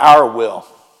actually our will.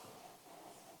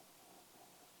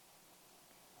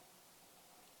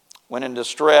 When in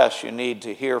distress, you need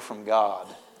to hear from God.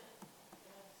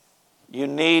 You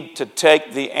need to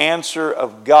take the answer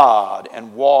of God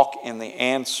and walk in the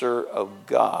answer of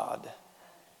God.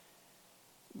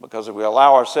 Because if we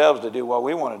allow ourselves to do what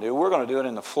we want to do, we're going to do it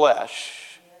in the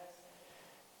flesh.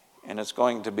 And it's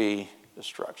going to be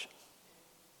destruction.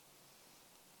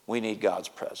 We need God's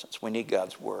presence. We need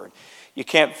God's Word. You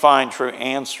can't find true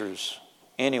answers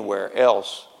anywhere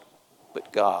else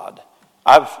but God.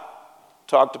 I've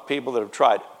talked to people that have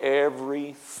tried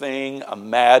everything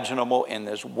imaginable in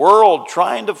this world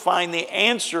trying to find the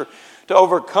answer to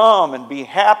overcome and be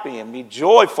happy and be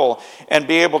joyful and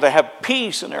be able to have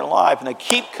peace in their life. And they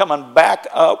keep coming back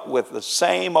up with the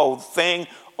same old thing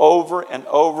over and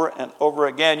over and over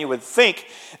again. You would think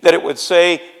that it would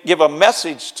say, give a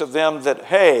message to them that,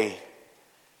 hey,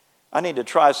 I need to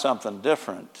try something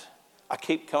different. I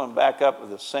keep coming back up with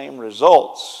the same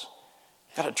results.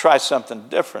 Got to try something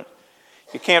different.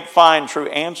 You can't find true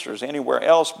answers anywhere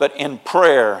else but in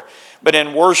prayer, but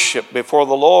in worship before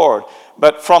the Lord.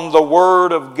 But from the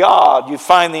Word of God, you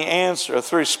find the answer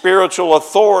through spiritual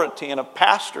authority in a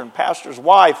pastor and pastor's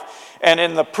wife, and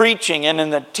in the preaching and in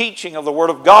the teaching of the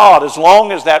Word of God. As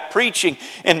long as that preaching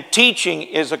and teaching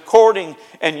is according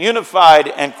and unified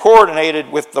and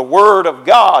coordinated with the Word of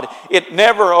God, it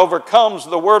never overcomes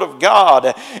the Word of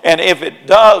God. And if it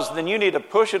does, then you need to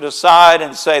push it aside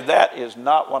and say, that is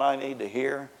not what I need to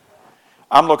hear.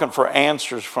 I'm looking for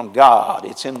answers from God.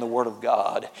 It's in the Word of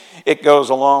God. It goes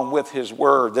along with His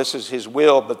Word. This is His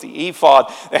will. But the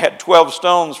ephod, they had 12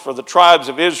 stones for the tribes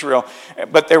of Israel.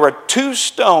 But there were 2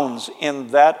 stones in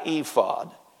that ephod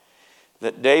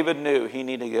that David knew he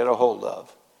needed to get a hold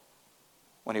of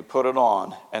when he put it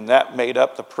on. And that made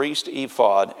up the priest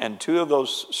ephod. And 2 of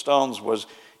those stones was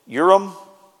Urim,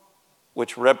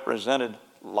 which represented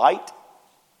light,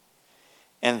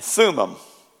 and Thummim,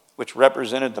 which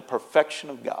represented the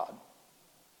perfection of God.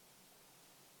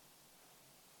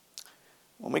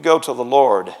 When we go to the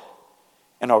Lord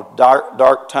in our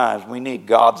dark times, we need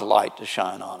God's light to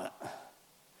shine on it.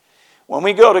 When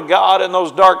we go to God in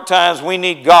those dark times, we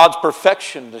need God's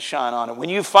perfection to shine on it. When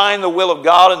you find the will of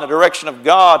God and the direction of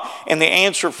God and the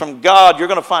answer from God, you're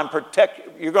going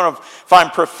to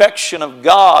find perfection of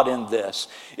God in this.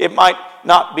 It might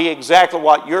not be exactly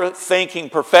what you're thinking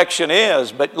perfection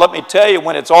is, but let me tell you,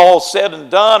 when it's all said and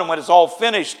done and when it's all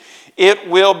finished, it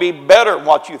will be better than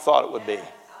what you thought it would be.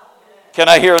 Can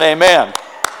I hear an amen?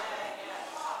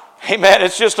 Amen.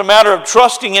 It's just a matter of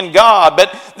trusting in God.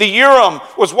 But the Urim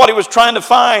was what he was trying to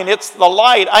find. It's the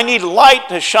light. I need light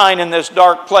to shine in this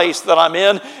dark place that I'm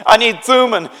in. I need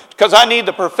Thummim because I need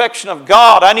the perfection of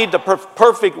God. I need the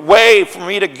perfect way for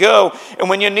me to go. And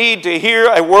when you need to hear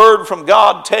a word from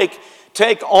God, take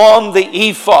on the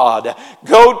ephod.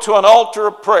 Go to an altar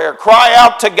of prayer. Cry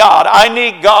out to God. I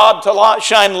need God to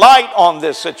shine light on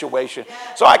this situation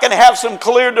so I can have some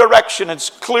clear direction and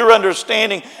clear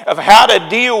understanding of how to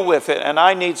deal with it. And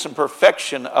I need some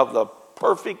perfection of the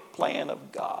perfect plan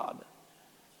of God.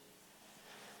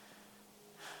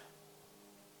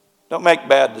 Don't make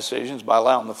bad decisions by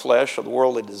allowing the flesh or the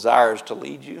worldly desires to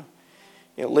lead you.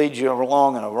 It'll lead you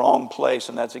along in a wrong place,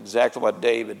 and that's exactly what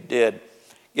David did.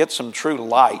 Get some true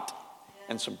light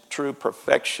and some true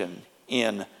perfection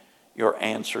in your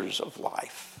answers of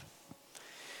life.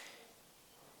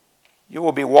 You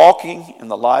will be walking in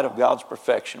the light of God's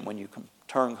perfection when you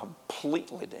turn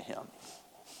completely to Him.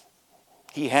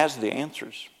 He has the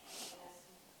answers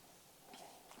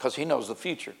because He knows the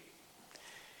future.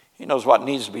 He knows what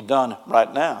needs to be done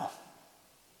right now.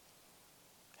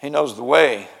 He knows the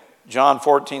way John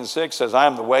 14:6 says, I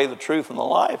am the way, the truth, and the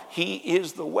life. He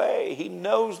is the way. He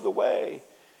knows the way.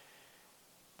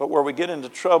 But where we get into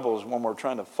trouble is when we're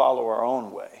trying to follow our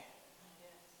own way.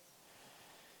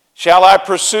 Shall I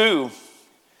pursue?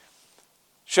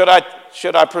 Should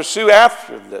I pursue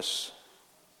after this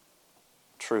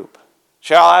troop?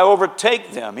 Shall I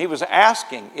overtake them? He was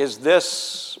asking, is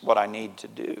this what I need to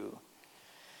do?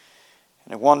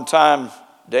 And at one time,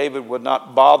 David would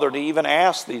not bother to even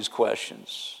ask these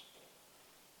questions.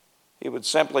 He would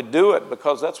simply do it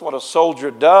because that's what a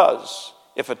soldier does.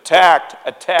 If attacked,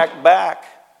 attack back.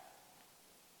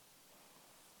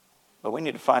 But we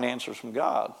need to find answers from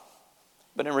God.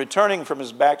 But in returning from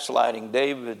his backsliding,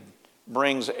 David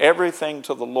brings everything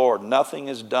to the Lord. Nothing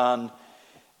is done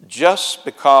just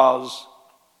because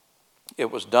it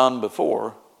was done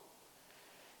before.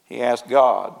 He asked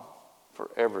God for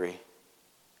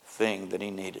everything that he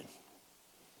needed.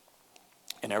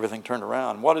 And everything turned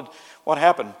around. What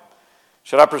happened?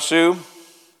 Should I pursue?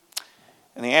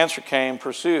 And the answer came,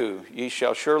 pursue. Ye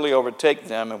shall surely overtake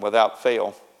them, and without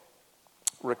fail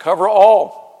recover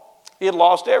all. He had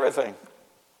lost everything.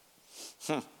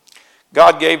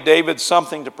 God gave David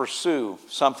something to pursue,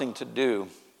 something to do.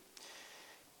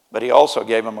 But he also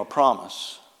gave him a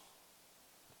promise.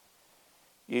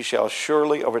 Ye shall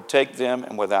surely overtake them,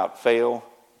 and without fail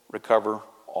recover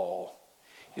all.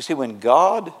 You see, when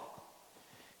God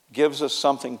gives us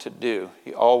something to do,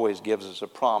 he always gives us a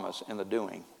promise in the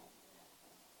doing.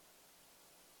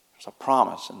 There's a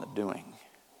promise in the doing.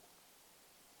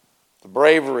 The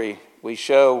bravery we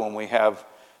show when we have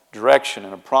direction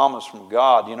and a promise from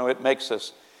God, it makes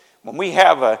us, when we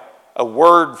have a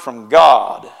word from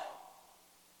God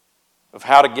of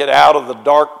how to get out of the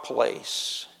dark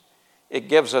place, it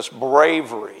gives us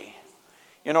bravery.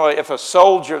 If a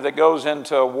soldier that goes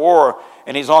into a war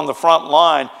and he's on the front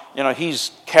line,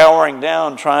 he's cowering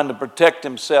down trying to protect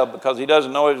himself because he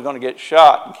doesn't know he's going to get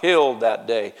shot and killed that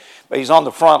day. But he's on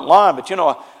the front line. But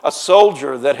a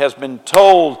soldier that has been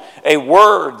told a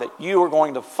word that you are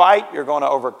going to fight, you're going to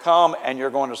overcome, and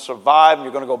you're going to survive, and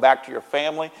you're going to go back to your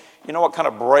family. You know what kind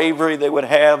of bravery they would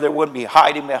have? They wouldn't be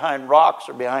hiding behind rocks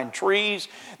or behind trees.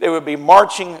 They would be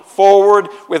marching forward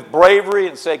with bravery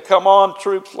and say, come on,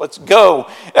 troops, let's go.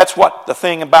 That's what the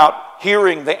thing about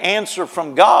hearing the answer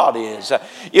from God is.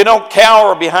 You don't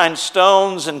cower behind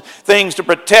stones and things to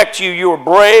protect you. You are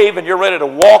brave and you're ready to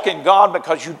walk in God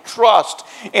because you trust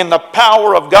in the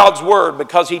power of God's word,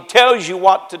 because he tells you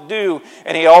what to do,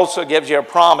 and he also gives you a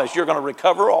promise. You're going to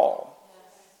recover all.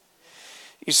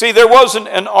 You see, there wasn't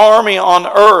an army on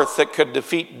earth that could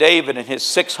defeat David and his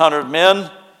 600 men.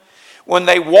 When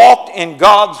they walked in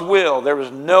God's will, there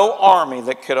was no army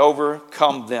that could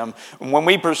overcome them. And when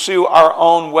we pursue our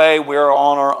own way, we are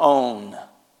on our own.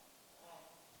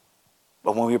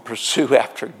 But when we pursue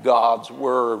after God's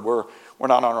word, we're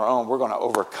not on our own. We're going to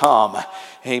overcome.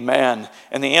 Amen.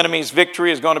 And the enemy's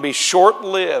victory is going to be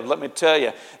short-lived. Let me tell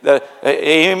you,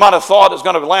 he might have thought it's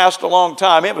going to last a long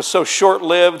time. It was so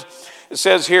short-lived. It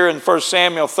says here in 1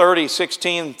 Samuel 30,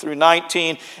 16 through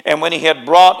 19, and when he had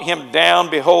brought him down,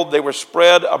 behold, they were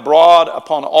spread abroad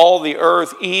upon all the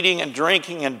earth, eating and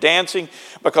drinking and dancing,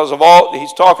 because of all,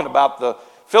 he's talking about the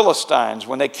Philistines.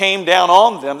 When they came down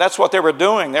on them, that's what they were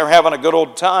doing. They were having a good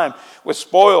old time with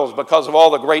spoils because of all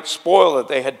the great spoil that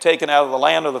they had taken out of the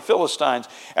land of the Philistines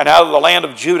and out of the land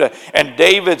of Judah. And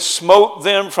David smote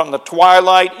them from the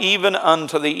twilight even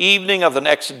unto the evening of the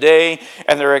next day,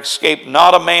 and there escaped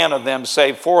not a man of them,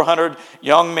 save 400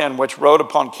 young men which rode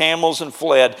upon camels and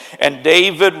fled. And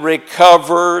David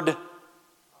recovered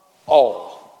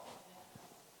all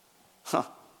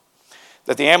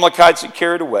that the Amalekites had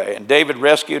carried away. And David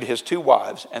rescued his 2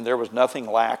 wives, and there was nothing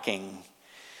lacking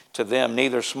to them,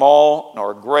 neither small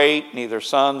nor great, neither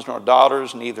sons nor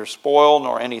daughters, neither spoil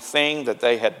nor anything that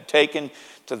they had taken.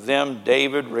 To them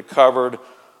David recovered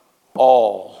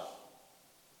all.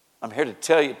 I'm here to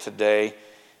tell you today,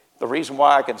 the reason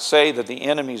why I can say that the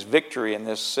enemy's victory in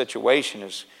this situation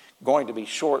is going to be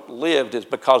short-lived is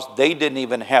because they didn't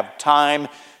even have time.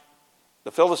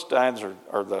 The Philistines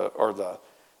or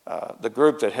the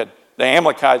group that had the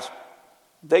Amalekites,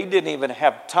 they didn't even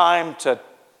have time to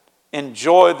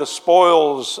enjoy the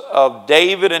spoils of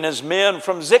David and his men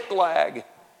from Ziklag.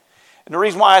 And the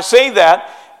reason why I say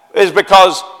that is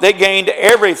because they gained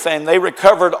everything. They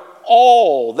recovered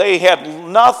all. They had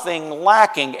nothing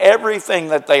lacking. Everything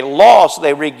that they lost,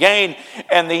 they regained.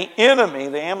 And the enemy,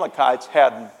 the Amalekites,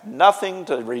 had nothing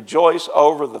to rejoice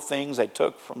over the things they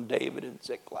took from David and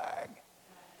Ziklag.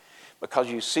 Because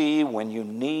you see, when you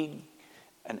need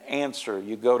an answer,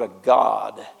 you go to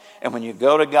God. And when you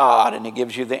go to God and He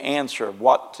gives you the answer of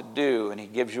what to do and He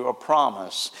gives you a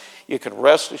promise, you can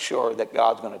rest assured that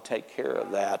God's going to take care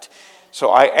of that. So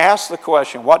I ask the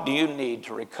question, what do you need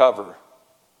to recover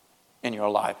in your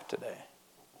life today?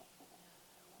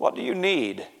 What do you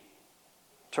need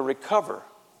to recover?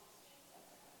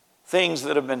 Things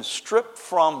that have been stripped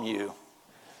from you,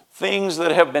 things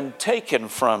that have been taken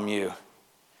from you.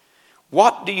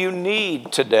 What do you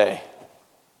need today?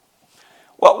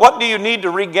 What do you need to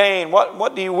regain?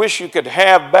 What do you wish you could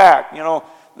have back?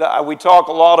 We talk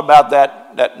a lot about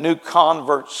that new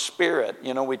convert spirit.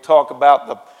 We talk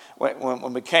about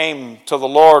when we came to the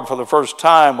Lord for the first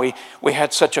time, we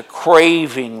had such a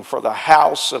craving for the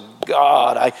house of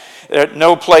God.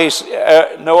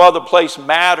 No other place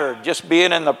mattered. Just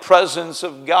being in the presence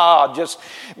of God, just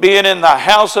being in the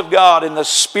house of God, in the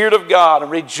Spirit of God, and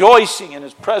rejoicing in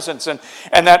His presence, and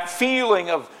that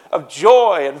feeling of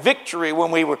joy and victory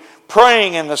when we were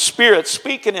praying in the Spirit,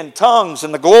 speaking in tongues,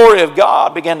 and the glory of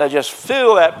God began to just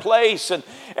fill that place, and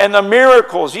the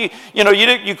miracles. You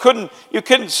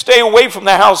couldn't stay away from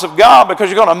the house of God because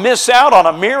you're going to miss out on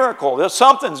a miracle.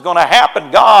 Something's going to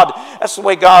happen. God, that's the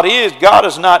way God is. God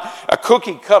is not a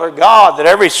cookie cutter God that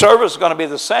every service is going to be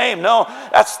the same. No,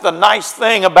 that's the nice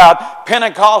thing about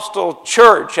Pentecostal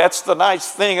church. That's the nice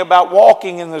thing about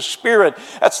walking in the Spirit.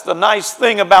 That's the nice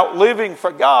thing about living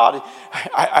for God.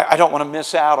 I don't want to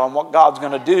miss out on what God's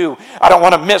going to do. I don't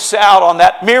want to miss out on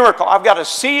that miracle. I've got to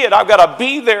see it. I've got to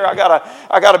be there. I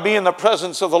got to be in the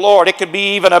presence of the Lord. It could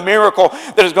be even a miracle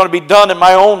that is going to be done in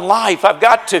my own life. I've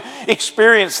got to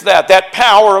experience that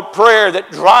power of prayer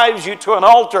that drives you to an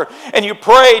altar and you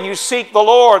pray and you seek the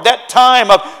Lord. That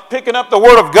time of picking up the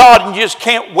Word of God and you just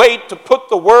can't wait to put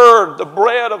the Word, the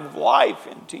bread of life,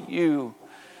 into you.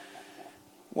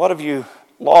 What have you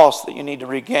lost that you need to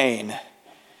regain?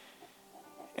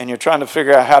 And you're trying to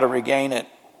figure out how to regain it.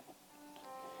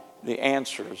 The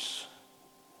answers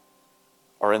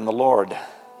are in the Lord.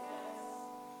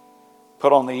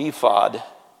 Put on the ephod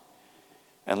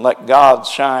and let God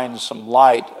shine some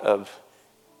light of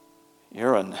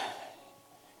Urim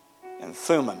and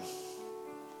Thummim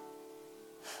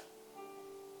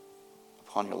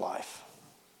upon your life.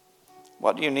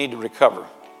 What do you need to recover?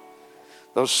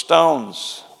 Those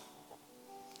stones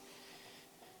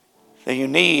that you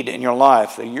need in your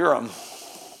life, the Urim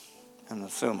and the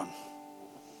Thummim.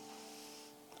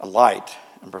 A light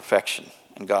and perfection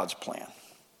in God's plan.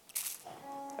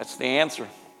 That's the answer.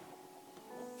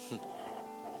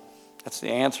 That's the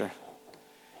answer.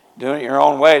 Doing it your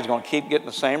own way is going to keep getting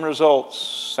the same results.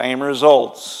 Same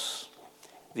results.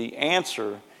 The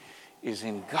answer is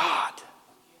in God.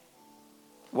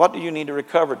 What do you need to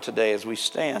recover today as we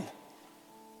stand?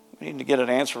 We need to get an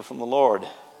answer from the Lord.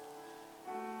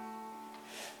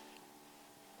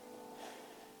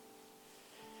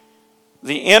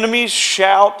 The enemy's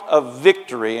shout of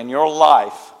victory in your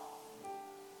life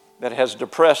that has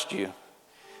depressed you,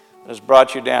 that has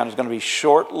brought you down, is going to be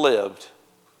short-lived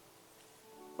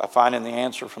by finding the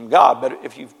answer from God. But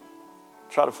if you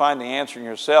try to find the answer in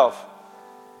yourself,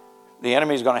 the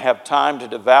enemy is going to have time to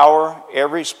devour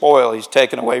every spoil he's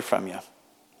taken away from you.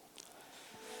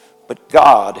 But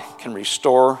God can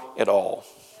restore it all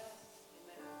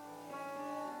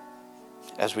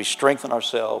as we strengthen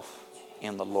ourselves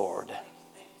in the Lord.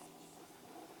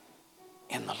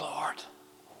 In the Lord.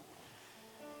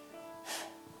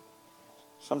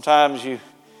 Sometimes you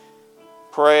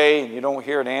pray and you don't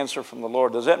hear an answer from the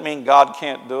Lord. Does that mean God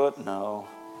can't do it? No.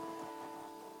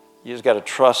 You just got to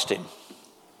trust Him.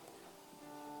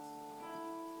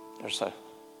 There's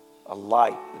a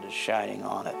light that is shining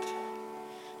on it.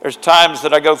 There's times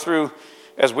that I go through,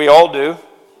 as we all do,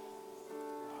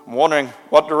 I'm wondering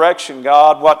what direction,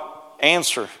 God, what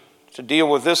answer to deal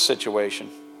with this situation.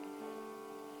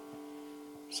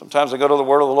 Sometimes I go to the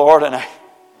Word of the Lord and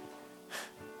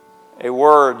a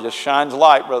word just shines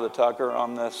light, Brother Tucker,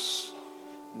 on this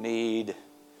need.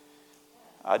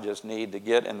 I just need to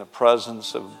get in the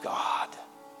presence of God.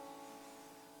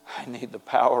 I need the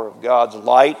power of God's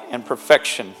light and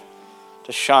perfection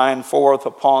to shine forth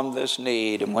upon this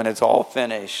need. And when it's all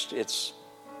finished, it's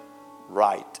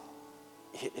right.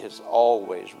 It is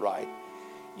always right.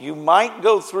 You might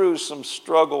go through some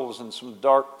struggles and some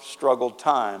dark struggle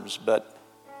times, but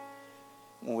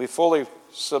when we fully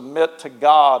submit to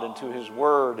God and to His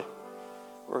Word,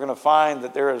 we're going to find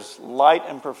that there is light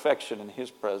and perfection in His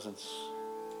presence.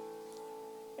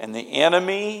 And the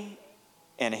enemy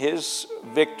and his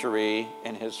victory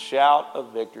and his shout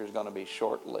of victory is going to be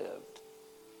short-lived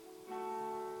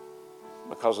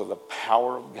because of the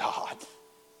power of God.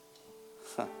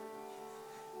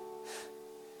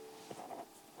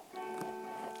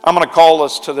 I'm going to call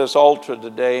us to this altar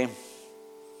today.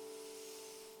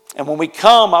 And when we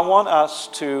come, I want us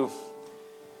to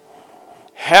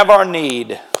have our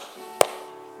need.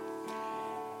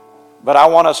 But I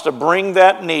want us to bring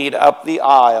that need up the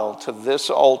aisle to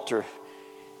this altar.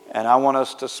 And I want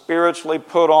us to spiritually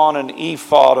put on an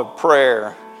ephod of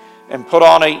prayer and put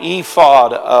on an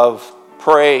ephod of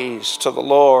praise to the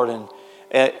Lord and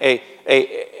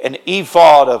an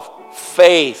ephod of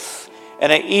faith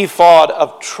and an ephod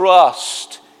of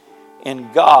trust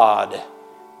in God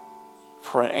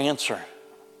for an answer.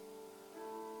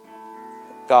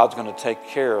 God's going to take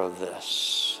care of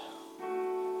this.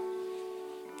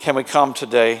 Can we come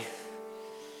today?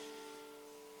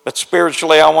 But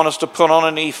spiritually, I want us to put on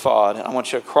an ephod. I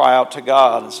want you to cry out to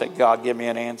God and say, God, give me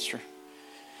an answer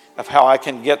of how I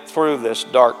can get through this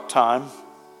dark time,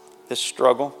 this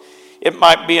struggle. It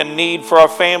might be a need for our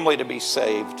family to be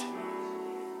saved.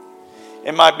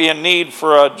 It might be a need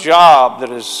for a job that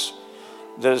is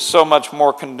so much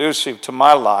more conducive to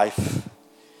my life.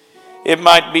 It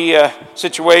might be a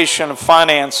situation of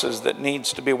finances that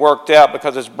needs to be worked out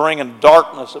because it's bringing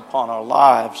darkness upon our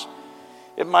lives.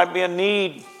 It might be a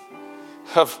need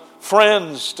of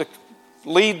friends to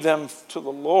lead them to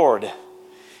the Lord.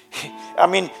 I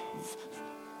mean,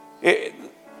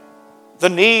 the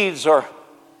needs are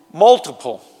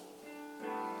multiple.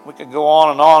 We could go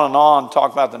on and on and on and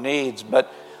talk about the needs,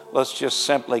 but let's just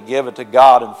simply give it to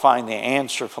God and find the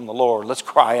answer from the Lord. Let's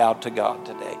cry out to God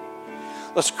today.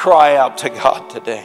 Let's cry out to God today.